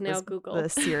encyclopedias is of now this, Google. the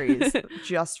series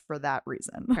just for that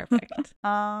reason. Perfect.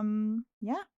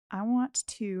 Yeah, I want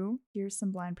to hear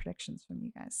some blind predictions from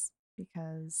you guys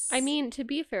because I mean, to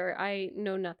be fair, I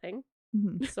know nothing.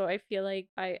 Mhm. So I feel like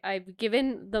I've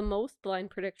given the most blind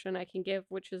prediction I can give,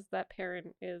 which is that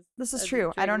Perrin is. This is a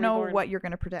true. I Dragon don't know Reborn. what you're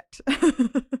gonna predict.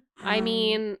 I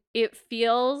mean, it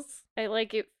feels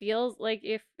like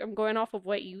if I'm going off of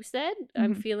what you said,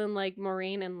 I'm Mhm. feeling like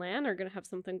Moraine and Lan are gonna have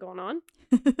something going on.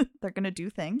 They're gonna do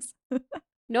things.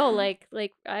 No, like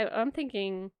I'm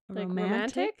thinking like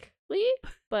Romantic? romantically,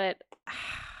 but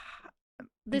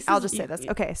this I'll is just say this.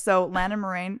 Okay, so Lan and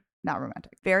Moraine, not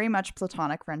romantic. Very much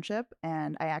platonic friendship,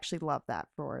 and I actually love that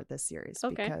for this series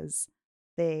Okay. because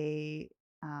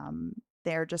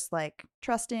they're just like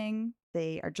trusting.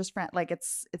 They are just friend. Like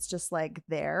it's just like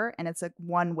there, and it's like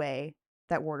one way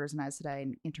that Warders and Aes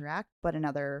Sedai interact, but in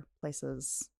other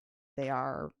places they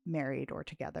are married or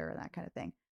together and that kind of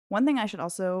thing. One thing I should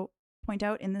also point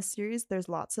out in this series, there's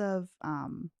lots of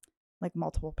like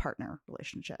multiple partner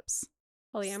relationships.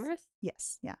 polyamorous.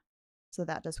 Yes, yeah. So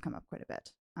that does come up quite a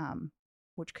bit,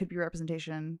 which could be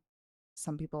representation.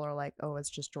 Some people are like, oh, it's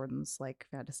just Jordan's like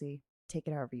fantasy. Take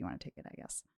it however you want to take it, I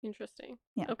guess. Interesting.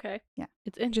 Yeah. Okay.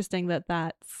 It's interesting that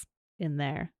that's in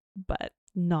there, but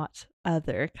not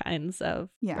other kinds of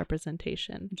Yeah.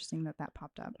 representation. Interesting that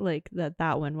popped up. Like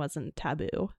that one wasn't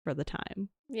taboo for the time.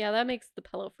 Yeah, that makes the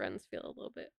Pillow Friends feel a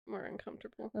little bit more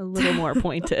uncomfortable. A little more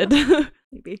pointed.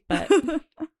 Maybe. But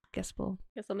guess we'll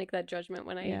Guess I'll make that judgment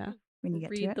when I Yeah. when you get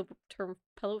read to the term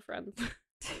pillow friends,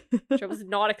 which I was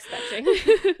not expecting.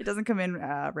 It doesn't come in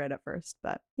right at first,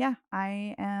 but yeah,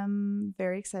 I am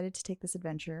very excited to take this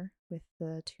adventure with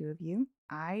the two of you.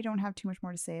 I don't have too much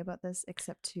more to say about this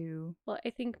except to Well,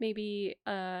 I think maybe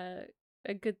a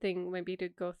good thing might be to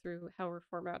go through how we're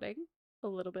formatting a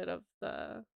little bit of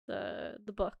the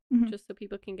book, just so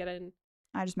people can get in.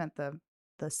 I just meant the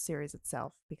series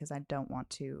itself because I don't want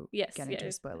to get into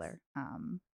a spoiler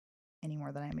any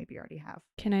more than I maybe already have.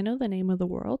 Can I know the name of the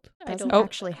world? It doesn't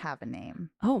actually have a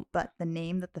name. Oh. But the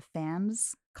name that the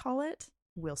fans call it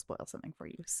will spoil something for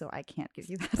you, so I can't give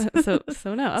you that.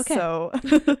 So no. Okay. So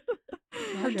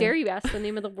how dare you ask the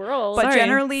name of the world? But Sorry,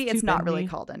 generally it's not really me.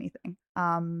 called anything.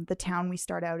 The town we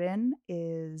start out in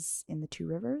is in the Two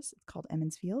Rivers. It's called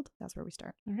Emmonsfield. That's where we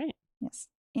start. All right. Yes.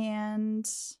 And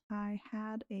I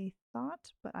had a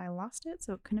thought, but I lost it,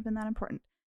 so it couldn't have been that important.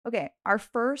 Okay, our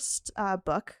first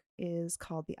book is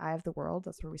called The Eye of the World.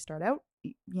 That's where we start out.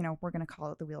 You know, we're going to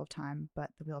call it The Wheel of Time, but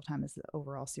The Wheel of Time is the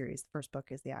overall series. The first book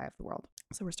is The Eye of the World.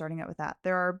 So we're starting out with that.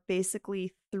 There are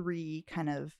basically 3 kind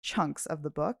of chunks of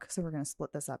the book. So we're going to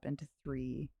split this up into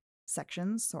 3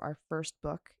 sections. So our first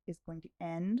book is going to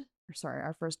end,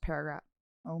 our first paragraph.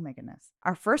 Oh my goodness.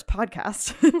 Our first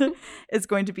podcast is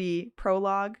going to be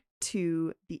prologue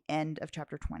to the end of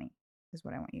chapter 20 is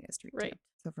what I want you guys to read. Right. To.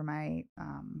 So for my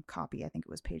copy, I think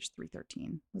it was page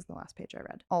 313 was the last page I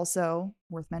read. Also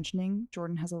worth mentioning,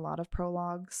 Jordan has a lot of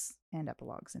prologues and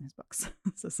epilogues in his books.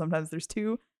 So sometimes there's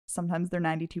 2, sometimes they're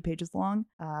 92 pages long.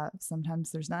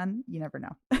 Sometimes there's none. You never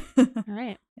know. All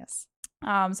right. Yes.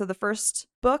 So the first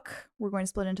book, we're going to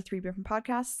split into 3 different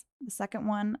podcasts. The second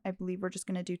one, I believe we're just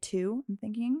going to do 2, I'm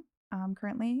thinking,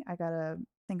 currently. I got to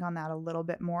think on that a little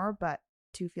bit more, but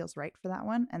 2 feels right for that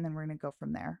one. And then we're going to go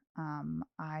from there.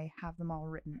 I have them all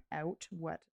written out,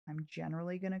 what I'm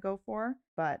generally going to go for.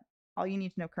 But all you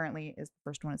need to know currently is the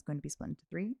first one is going to be split into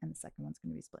 3, and the second one's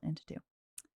going to be split into 2.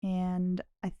 And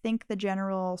I think the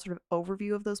general sort of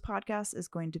overview of those podcasts is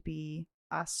going to be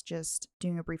us just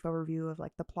doing a brief overview of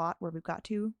like the plot where we've got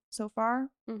to so far.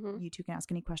 You 2 can ask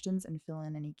any questions and fill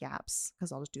in any gaps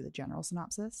because I'll just do the general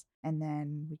synopsis, and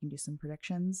then we can do some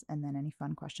predictions and then any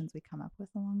fun questions we come up with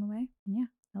along the way. And yeah,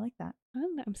 I like that.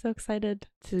 I'm so excited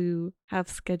to have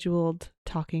scheduled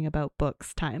talking about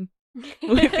books time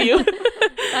with you.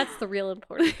 That's the real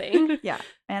important thing. Yeah.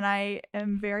 And I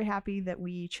am very happy that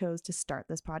we chose to start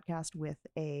this podcast with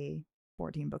a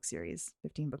 14-book series,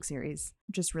 15-book series,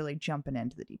 just really jumping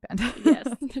into the deep end. Yes.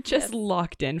 Just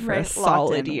locked in for Right, a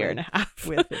solid year with, and a half.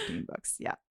 with 15 books.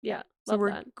 Yeah. Yeah. So love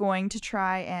we're that. going to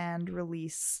try and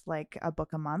release like a book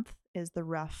a month is the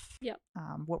rough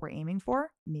what we're aiming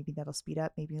for. Maybe that'll speed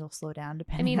up, maybe it'll slow down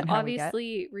depending on how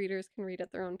obviously readers can read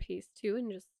at their own pace too,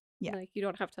 and just like you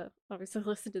don't have to obviously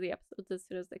listen to the episodes as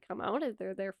soon as they come out.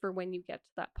 They're there for when you get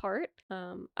to that part.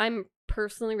 I'm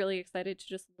personally really excited to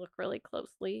just look really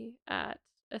closely at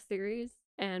a series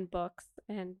and books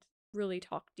and really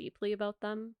talk deeply about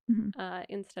them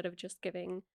instead of just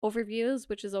giving overviews,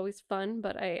 which is always fun,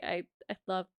 but I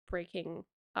love breaking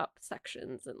up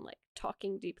sections and like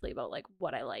talking deeply about like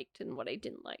what I liked and what I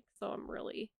didn't like. So I'm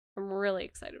really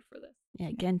excited for this.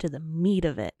 Yeah, get into the meat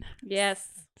of it. Yes.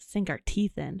 Sink our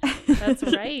teeth in. That's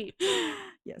right.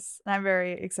 Yes. And I'm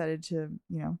very excited to,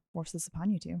 force this upon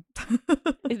you two.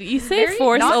 You say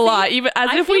force a lot, even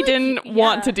as if we didn't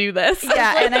want to do this.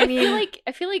 Yeah, and I mean,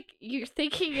 I feel like you're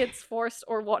thinking it's forced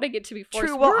or wanting it to be forced.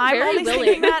 True. Well, I'm only willing.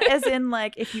 thinking that as in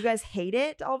like if you guys hate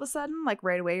it all of a sudden, like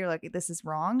right away, you're like, this is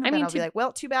wrong. Then I'll be like,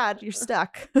 well, too bad, you're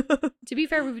stuck. To be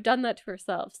fair, we've done that to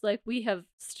ourselves. Like we have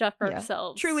stuck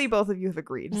ourselves. Truly, both of you have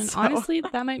agreed. And so. honestly,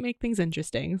 that might make things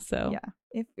interesting. So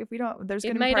yeah, if we don't, there's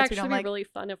going it to be might parts actually we don't be like. really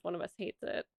fun if one of us hates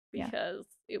it. Because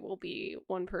it will be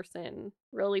one person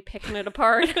really picking it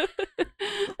apart.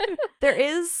 There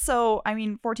is,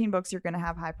 14 books, you're going to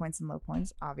have high points and low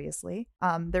points, obviously.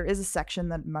 There is a section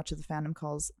that much of the fandom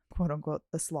calls, quote unquote,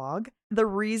 the slog. The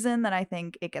reason that I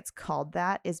think it gets called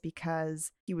that is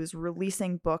because he was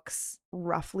releasing books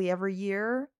roughly every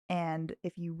year. And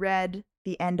if you read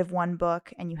the end of one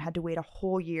book and you had to wait a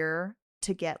whole year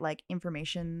to get like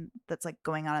information that's like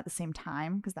going on at the same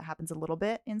time, because that happens a little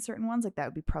bit in certain ones, like that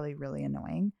would be probably really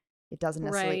annoying. It doesn't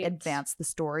necessarily advance the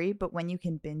story, but when you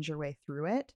can binge your way through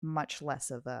it, much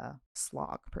less of a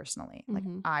slog personally. Like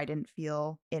I didn't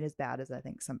feel it as bad as I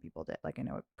think some people did. Like I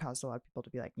know it caused a lot of people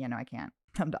to be like, I can't,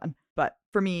 I'm done. But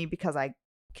for me, because I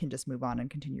can just move on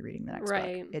and continue reading the next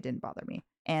book, it didn't bother me.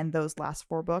 And those last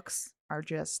 4 books are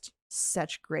just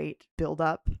such great build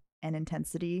up and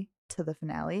intensity to the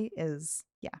finale is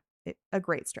a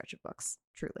great stretch of books,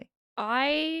 truly.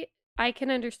 I can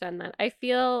understand that. I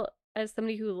feel as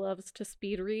somebody who loves to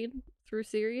speed read through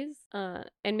series,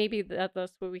 and maybe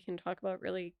that's what we can talk about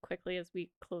really quickly as we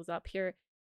close up here.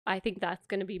 I think that's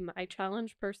going to be my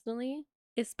challenge personally,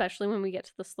 especially when we get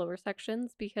to the slower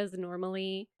sections, because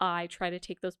normally I try to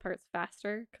take those parts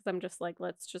faster because I'm just like,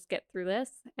 let's just get through this.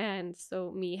 And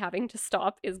so me having to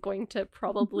stop is going to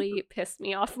probably piss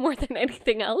me off more than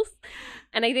anything else.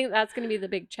 And I think that's going to be the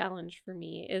big challenge for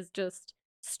me, is just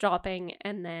stopping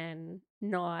and then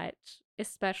not,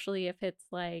 especially if it's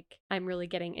like I'm really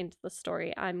getting into the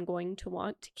story, I'm going to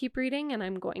want to keep reading and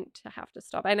I'm going to have to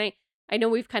stop. And I know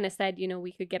we've kind of said, you know,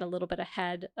 we could get a little bit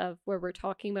ahead of where we're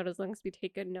talking about as long as we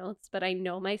take good notes, but I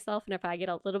know myself, and if I get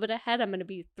a little bit ahead, I'm going to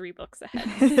be 3 books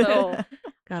ahead. So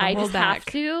I just have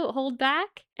to hold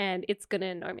back, and it's going to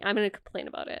annoy me. I'm going to complain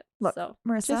about it. Look, so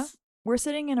Marissa, we're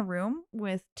sitting in a room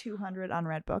with 200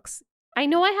 unread books. I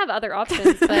know I have other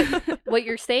options, but what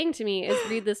you're saying to me is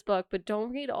read this book, but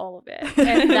don't read all of it.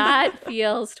 And that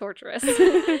feels torturous.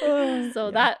 So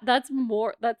yeah. that's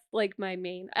like my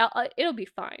main, it'll be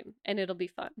fine and it'll be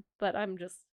fun, but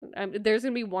there's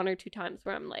going to be 1 or 2 times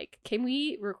where I'm like, can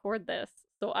we record this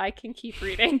so I can keep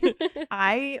reading?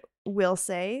 I will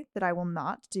say that I will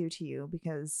not do to you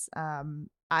because,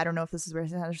 I don't know if this is where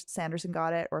Sanderson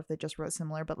got it or if they just wrote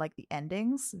similar, but like the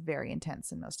endings, very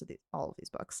intense in all of these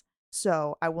books.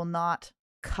 So I will not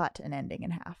cut an ending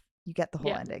in half. You get the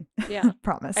whole ending. Yeah.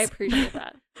 Promise. I appreciate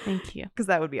that. Thank you. Because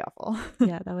that would be awful.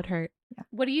 Yeah, that would hurt. Yeah.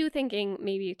 What are you thinking,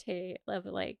 maybe,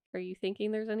 like, are you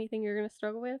thinking there's anything you're going to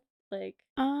struggle with? Like,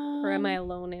 or am I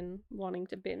alone in wanting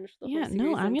to binge the whole series?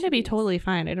 No, I'm going to be totally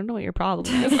fine. I don't know what your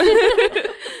problem is.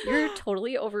 You're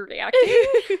totally overreacting.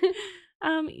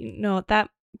 No, that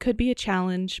could be a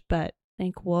challenge, but I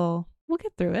think we'll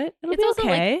get through it. It'll be also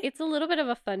okay. Like, it's a little bit of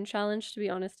a fun challenge, to be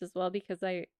honest, as well, because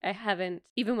I haven't,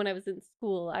 even when I was in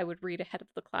school, I would read ahead of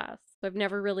the class. So I've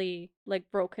never really like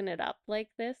broken it up like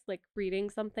this, like reading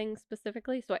something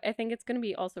specifically. So I think it's going to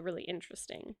be also really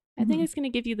interesting. I think it's going to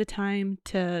give you the time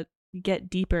to get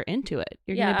deeper into it.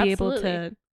 You're going to be able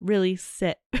to really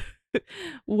sit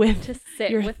with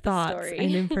your thoughts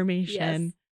and information.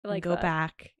 Yes, like go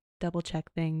back, double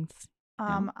check things.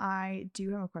 I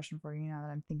do have a question for you now that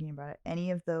I'm thinking about it.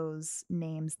 Any of those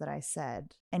names that I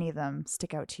said, any of them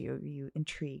stick out to you? Are you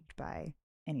intrigued by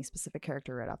any specific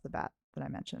character right off the bat that I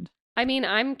mentioned? I mean,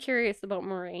 I'm curious about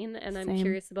Moraine, and I'm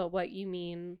curious about what you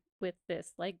mean with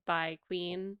this, like, bi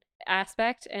queen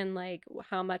aspect and, like,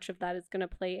 how much of that is going to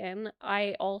play in.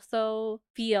 I also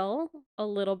feel a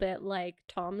little bit like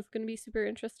Tom's going to be super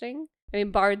interesting. I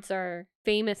mean, bards are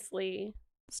famously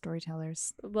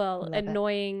storytellers. Well,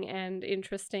 annoying and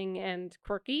interesting and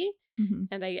quirky. Mm-hmm.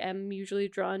 And I am usually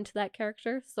drawn to that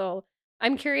character. So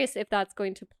I'm curious if that's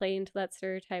going to play into that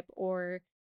stereotype or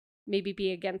maybe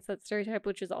be against that stereotype,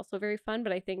 which is also very fun.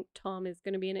 But I think Tom is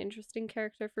going to be an interesting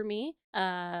character for me.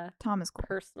 Tom is cool.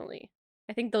 Personally.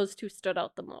 I think those 2 stood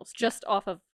out the most, just off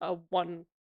of a 1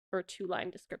 or 2 line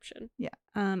description. Yeah.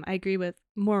 I agree with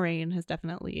Moraine has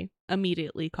definitely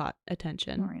immediately caught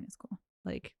attention. Moraine is cool.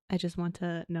 Like, I just want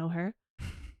to know her.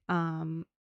 I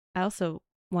also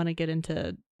want to get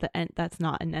into the Ent that's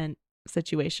not an Ent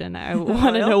situation. I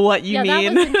want to know what you mean.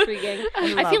 Yeah, that was intriguing.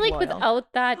 I feel like Loyal.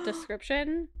 Without that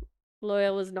description,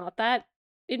 Loyal was not that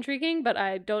intriguing, but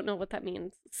I don't know what that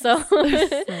means. So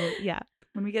yeah.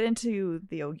 When we get into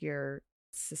the Ogier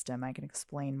system, I can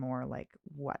explain more like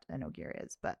what an Ogier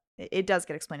is, but it does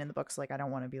get explained in the books. Like, I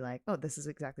don't want to be like, oh, this is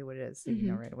exactly what it is, so you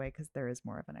know right away, because there is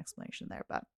more of an explanation there.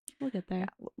 But we'll get there.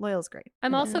 Yeah, Loyal's great.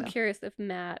 I'm also curious if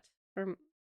Matt or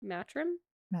Matrim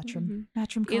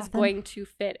is going to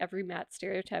fit every Matt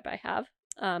stereotype I have.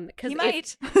 Because he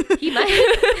might. He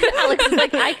might. Alex is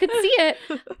like, I could see it.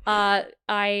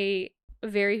 I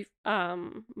very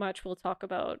much will talk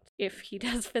about if he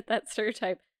does fit that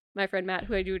stereotype. My friend Matt,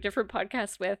 who I do a different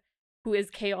podcast with, who is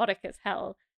chaotic as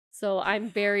hell. So I'm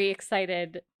very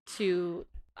excited to,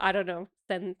 I don't know,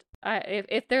 send,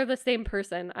 if they're the same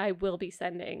person, I will be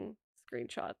sending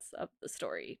screenshots of the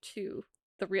story to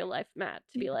the real life Matt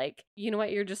to be like, you know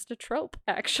what, you're just a trope,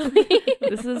 actually.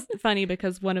 This is funny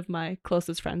because one of my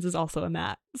closest friends is also a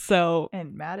Matt. So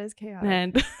and Matt is chaotic.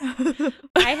 And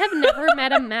I have never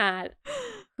met a Matt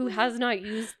who has not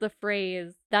used the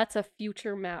phrase, that's a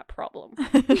future Matt problem.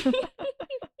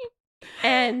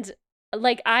 And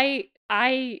like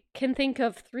I can think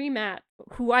of 3 Matt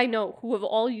who I know who have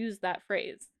all used that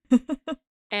phrase.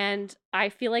 And I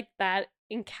feel like that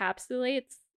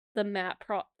encapsulates the Matt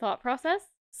thought process.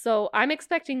 So I'm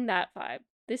expecting that vibe.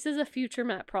 This is a future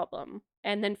Matt problem.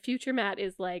 And then future Matt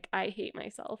is like, I hate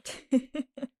myself.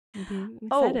 I'm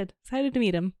excited to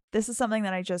meet him. This is something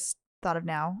that I just thought of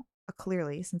now,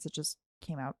 clearly, since it just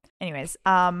came out. Anyways,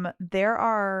 there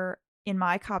are, in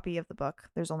my copy of the book,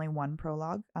 there's only one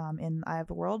prologue in Eye of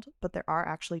the World, but there are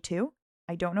actually two.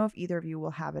 I don't know if either of you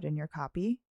will have it in your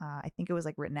copy. I think it was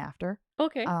like written after.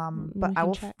 Okay. But We I can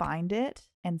will check. find it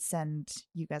and send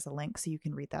you guys a link so you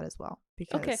can read that as well,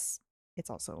 because it's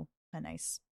also a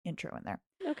nice intro in there.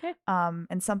 Okay.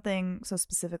 And something so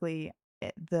specifically,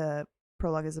 the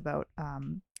prologue is about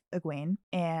Egwene,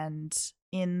 and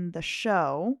in the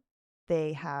show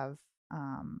they have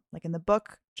like in the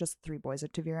book just 3 boys are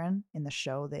Taviran. In the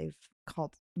show they've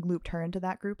looped her into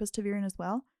that group as Taviran as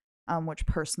well, which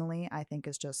personally I think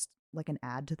is just like an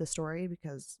add to the story,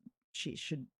 because she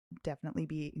should definitely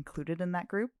be included in that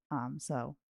group.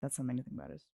 So that's something to think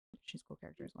about, is she's a cool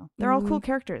character as well. They're all cool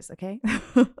characters, okay?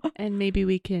 And maybe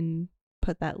we can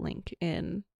put that link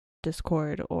in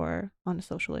Discord or on a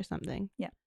social or something. Yeah.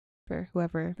 For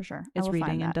whoever For sure. is I will reading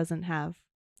find and that. doesn't have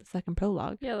the second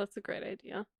prologue. Yeah, that's a great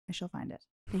idea. I shall find it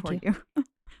Thank for you. you.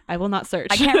 I will not search.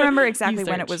 I can't remember You exactly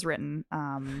when it search. was written,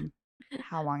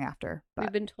 how long after, We've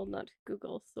but been told not to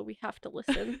Google, so we have to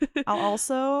listen. I'll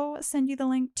also send you the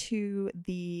link to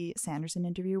the Sanderson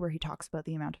interview where he talks about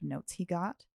the amount of notes he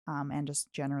got, and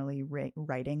just generally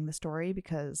writing the story,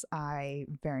 because I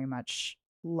very much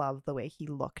love the way he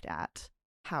looked at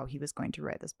how he was going to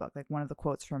write this book. Like, one of the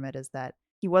quotes from it is that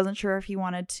he wasn't sure if he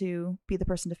wanted to be the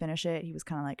person to finish it. He was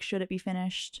kind of like, should it be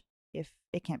finished if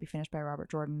it can't be finished by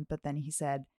Robert Jordan? But then he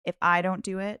said, if I don't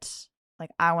do it, like,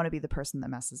 I want to be the person that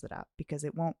messes it up, because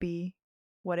it won't be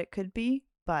what it could be.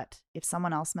 But if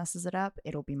someone else messes it up,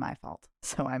 it'll be my fault.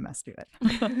 So I must do it.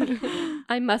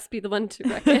 I must be the one to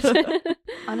wreck it.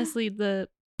 Honestly, the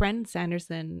Brandon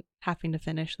Sanderson having to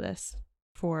finish this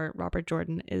for Robert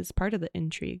Jordan is part of the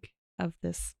intrigue of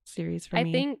this series for me.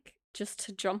 I think, just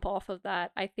to jump off of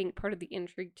that, I think part of the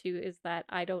intrigue too is that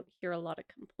I don't hear a lot of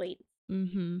complaints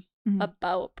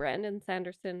about Brandon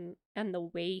Sanderson and the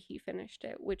way he finished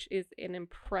it, which is an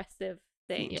impressive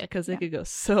thing. Yeah, because it could go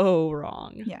so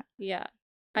wrong. Yeah. Yeah.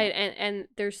 And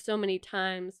there's so many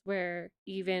times where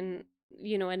even,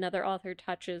 another author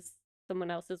touches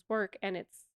someone else's work and it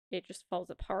just falls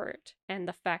apart. And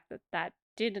the fact that that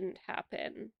didn't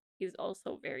happen is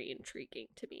also very intriguing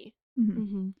to me.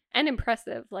 And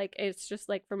impressive. Like, it's just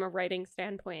like, from a writing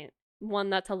standpoint, one,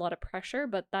 that's a lot of pressure,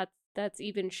 but that's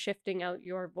even shifting out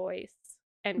your voice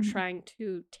and trying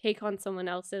to take on someone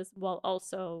else's while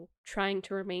also trying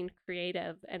to remain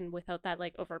creative, and without that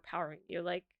like overpowering you.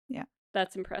 Like, yeah,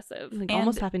 that's impressive. Like,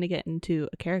 almost having to get into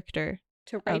a character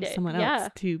to write of it. someone else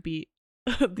to be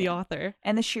the author.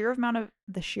 And the sheer amount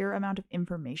of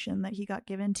information that he got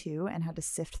given too and had to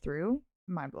sift through,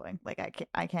 mind blowing. Like,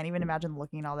 I can't even imagine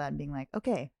looking at all that and being like,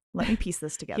 okay, let me piece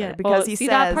this together. Yeah. Because he see,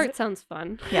 says that part sounds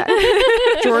fun. Yeah.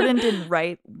 Jordan didn't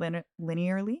write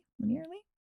linearly.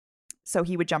 So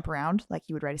he would jump around. Like,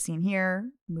 he would write a scene here,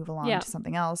 move along to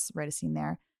something else, write a scene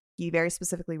there. He very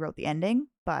specifically wrote the ending,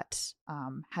 but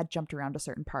had jumped around to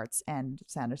certain parts, and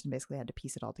Sanderson basically had to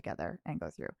piece it all together and go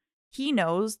through. He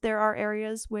knows there are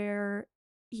areas where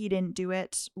he didn't do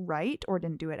it right, or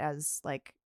didn't do it as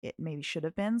like it maybe should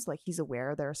have been. So, like, he's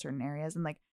aware there are certain areas, and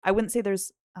like, I wouldn't say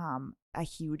there's a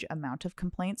huge amount of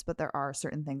complaints, but there are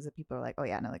certain things that people are like, oh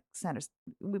yeah, no, like, Sanders,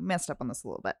 we messed up on this a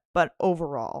little bit, but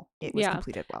overall it was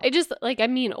completed well. It just, like,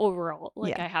 overall,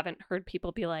 like, I haven't heard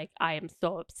people be like, I am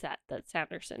so upset that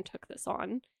Sanderson took this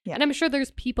on. Yeah. And I'm sure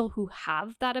there's people who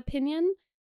have that opinion,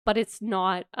 but it's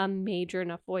not a major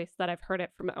enough voice that I've heard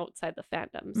it from outside the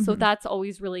fandom. So that's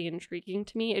always really intriguing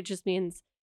to me. It just means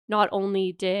not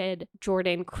only did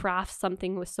Jordan craft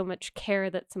something with so much care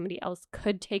that somebody else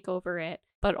could take over it,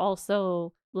 but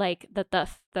also, like, that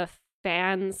the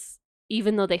fans,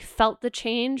 even though they felt the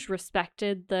change,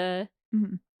 respected the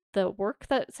work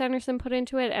that Sanderson put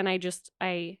into it. And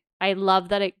I love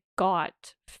that it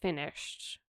got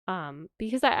finished.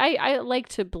 Because I like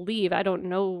to believe, I don't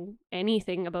know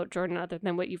anything about Jordan other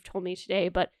than what you've told me today,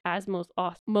 but as most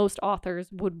authors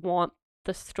would want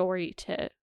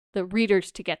the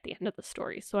readers to get the end of the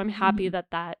story. So I'm happy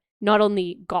that not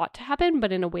only got to happen,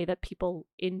 but in a way that people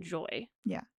enjoy.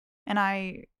 Yeah.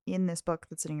 And in this book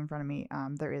that's sitting in front of me,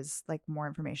 there is like more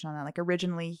information on that. Like,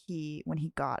 originally when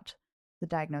he got the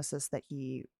diagnosis that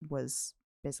he was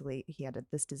basically, he had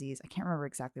this disease, I can't remember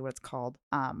exactly what it's called.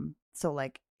 So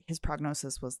like, his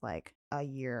prognosis was like a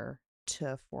year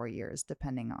to 4 years,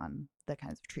 depending on the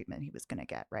kinds of treatment he was going to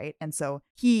get. Right. And so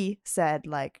he said,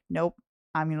 like, nope,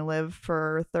 I'm going to live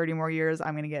for 30 more years.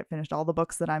 I'm going to get finished all the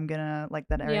books that I'm going to, like,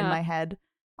 that are in my head.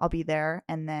 I'll be there.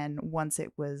 And then once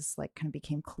it was like, kind of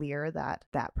became clear that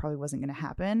probably wasn't going to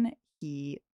happen,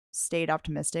 he stayed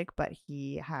optimistic, but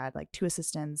he had like 2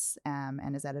 assistants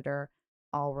and his editor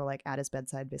all were like at his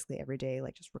bedside basically every day,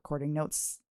 like just recording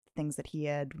notes, things that he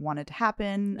had wanted to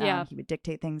happen. Yeah. He would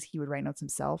dictate things. He would write notes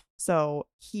himself. So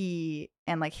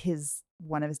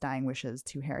one of his dying wishes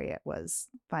to Harriet was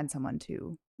find someone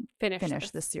to finish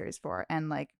this series for. And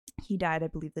like he died, I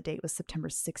believe the date was September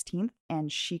 16th,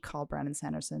 and she called Brandon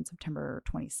Sanderson September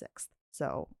 26th.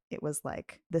 So it was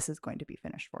like, this is going to be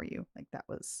finished for you. Like that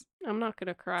was. I'm not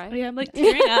gonna cry. Oh, yeah, I'm like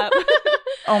tearing up.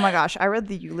 Oh my gosh, I read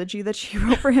the eulogy that she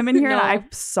wrote for him in here and I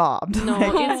sobbed. No,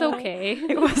 Like, it's okay.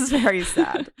 it was very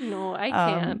sad. No, I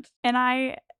can't.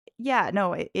 And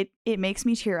it makes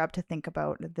me tear up to think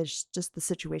about this, just the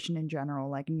situation in general,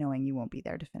 like knowing you won't be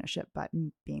there to finish it, but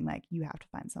being like, you have to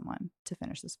find someone to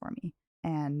finish this for me.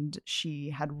 And she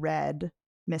had read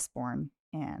Mistborn,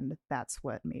 and that's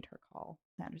what made her call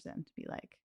Sanderson to be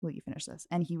like, will you finish this?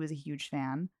 And he was a huge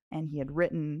fan, and he had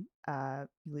written a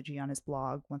eulogy on his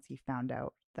blog once he found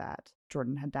out that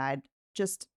Jordan had died,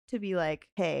 just to be like,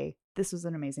 hey, this was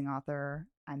an amazing author.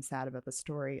 I'm sad about the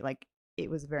story. Like, it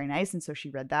was very nice. And so she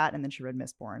read that, and then she read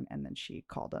Mistborn, and then she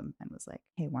called him and was like,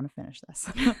 hey, want to finish this?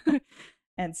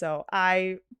 And so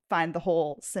I find the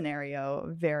whole scenario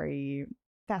very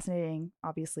fascinating,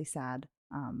 obviously sad.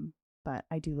 But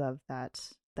I do love that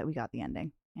we got the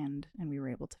ending and we were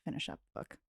able to finish up the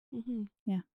book. Mm-hmm.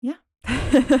 Yeah.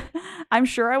 I'm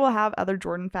sure I will have other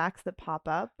Jordan facts that pop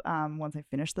up once I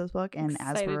finish this book. And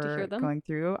Excited as we're going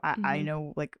through, I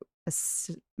know like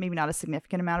maybe not a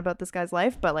significant amount about this guy's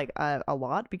life, but like a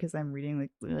lot, because I'm reading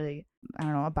like really, I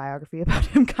don't know, a biography about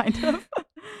him kind of.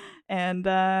 And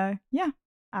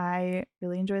I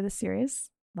really enjoy this series.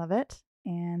 Love it.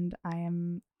 And I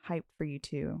am hyped for you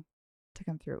to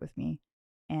come through it with me.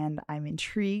 And I'm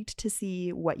intrigued to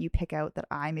see what you pick out that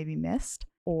I maybe missed,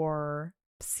 or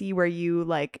see where you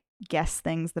like guess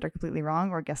things that are completely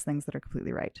wrong or guess things that are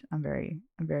completely right. I'm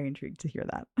very intrigued to hear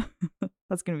that.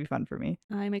 That's going to be fun for me.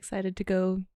 I'm excited to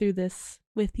go through this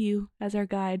with you as our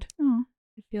guide. Oh.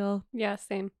 I feel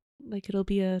Same. like it'll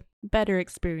be a better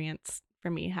experience for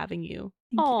me having you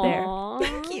there.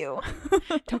 Thank you.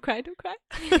 Don't cry.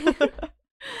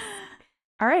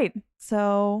 All right.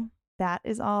 So that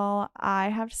is all I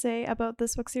have to say about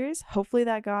this book series. Hopefully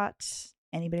that got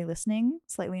anybody listening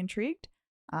slightly intrigued.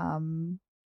 Hopefully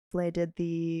I did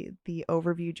the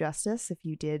overview justice if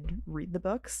you did read the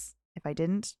books. If I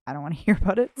didn't, I don't want to hear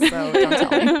about it, so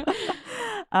don't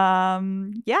tell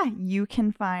me. You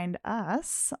can find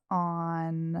us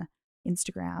on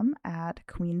Instagram at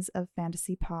Queens of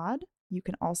Fantasy Pod. You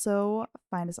can also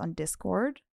find us on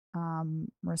Discord.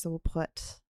 Marissa will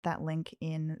put that link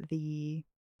in the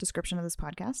description of this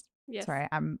podcast. Yes. Sorry,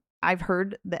 I've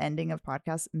heard the ending of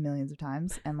podcasts millions of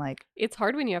times, and like, it's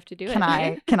hard when you have to do it.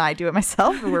 Can I do it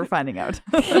myself? We're finding out.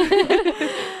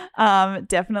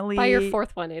 Definitely by your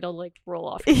fourth one, it'll like roll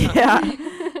off your tongue.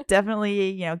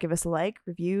 Definitely, give us a like,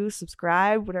 review,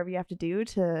 subscribe, whatever you have to do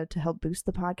to help boost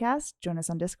the podcast. Join us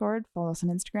on Discord, follow us on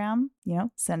Instagram,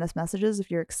 send us messages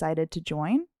if you're excited to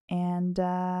join. And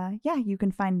you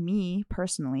can find me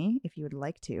personally, if you would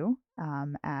like to,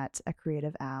 at A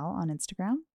Creative Al on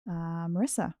Instagram.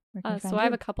 Marissa, where can you find so you? I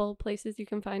have a couple places you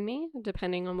can find me,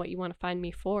 depending on what you want to find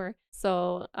me for.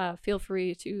 So feel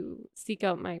free to seek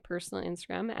out my personal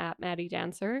Instagram at Maddie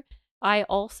Dancer. I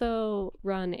also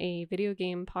run a video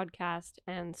game podcast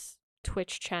and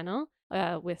Twitch channel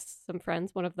with some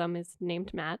friends. One of them is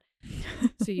named Matt,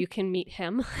 so you can meet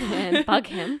him and bug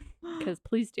him, because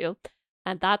please do.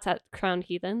 And that's at Crowned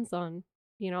Heathens on,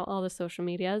 all the social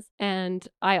medias. And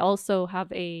I also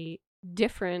have a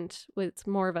different, it's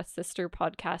more of a sister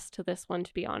podcast to this one,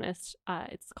 to be honest.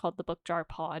 It's called the Book Jar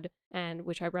Pod, and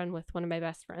which I run with one of my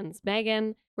best friends,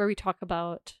 Megan, where we talk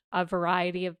about a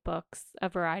variety of books, a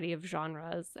variety of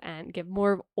genres, and give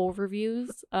more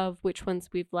overviews of which ones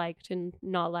we've liked and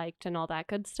not liked and all that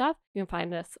good stuff. You can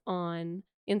find us on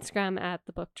Instagram at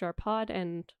the Book Jar Pod,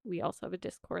 and we also have a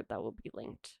Discord that will be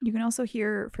linked. You can also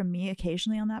hear from me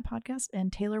occasionally on that podcast,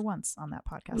 and Taylor once on that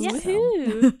podcast. Yes.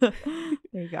 So.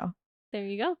 There you go. There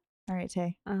you go. All right,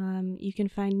 Tay. You can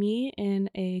find me in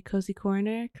a cozy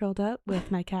corner, curled up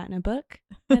with my cat in a book,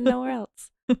 and nowhere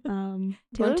else. Won't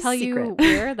tell you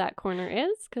where that corner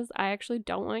is, because I actually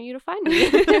don't want you to find me.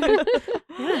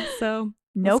 So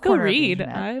no, let's go read.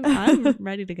 I'm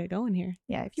ready to get going here.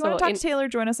 Yeah, if you want to talk to Taylor,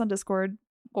 join us on Discord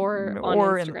or on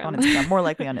Instagram. On Instagram. More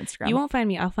likely on Instagram. You won't find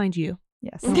me. I'll find you.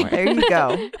 Yes. There you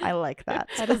go. I like that.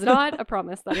 That is not a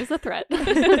promise. That is a threat.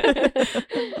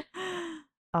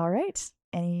 All right.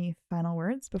 Any final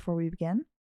words before we begin?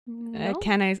 No?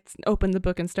 Can I open the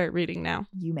book and start reading now?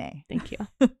 You may. Thank you.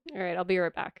 All right, I'll be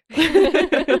right back.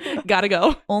 Gotta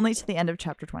go. Only to the end of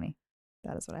chapter 20.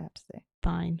 That is what I have to say.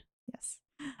 Fine. Yes.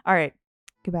 All right.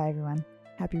 Goodbye, everyone.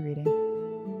 Happy reading.